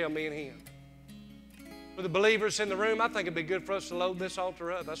come tell me and him. For the believers in the room, I think it'd be good for us to load this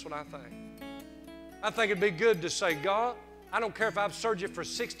altar up. That's what I think. I think it'd be good to say, God, I don't care if I've served you for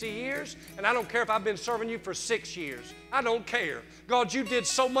 60 years, and I don't care if I've been serving you for 6 years. I don't care. God, you did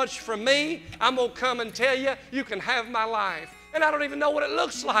so much for me. I'm going to come and tell you, you can have my life. And I don't even know what it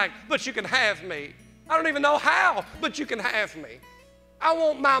looks like, but you can have me. I don't even know how, but you can have me. I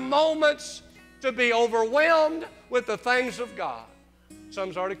want my moments to be overwhelmed with the things of God.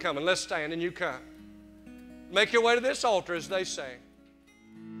 Some's already coming. Let's stand and you come. Make your way to this altar as they sing.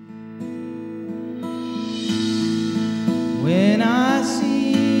 When I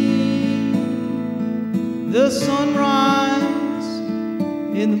see the sunrise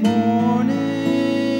in the morning,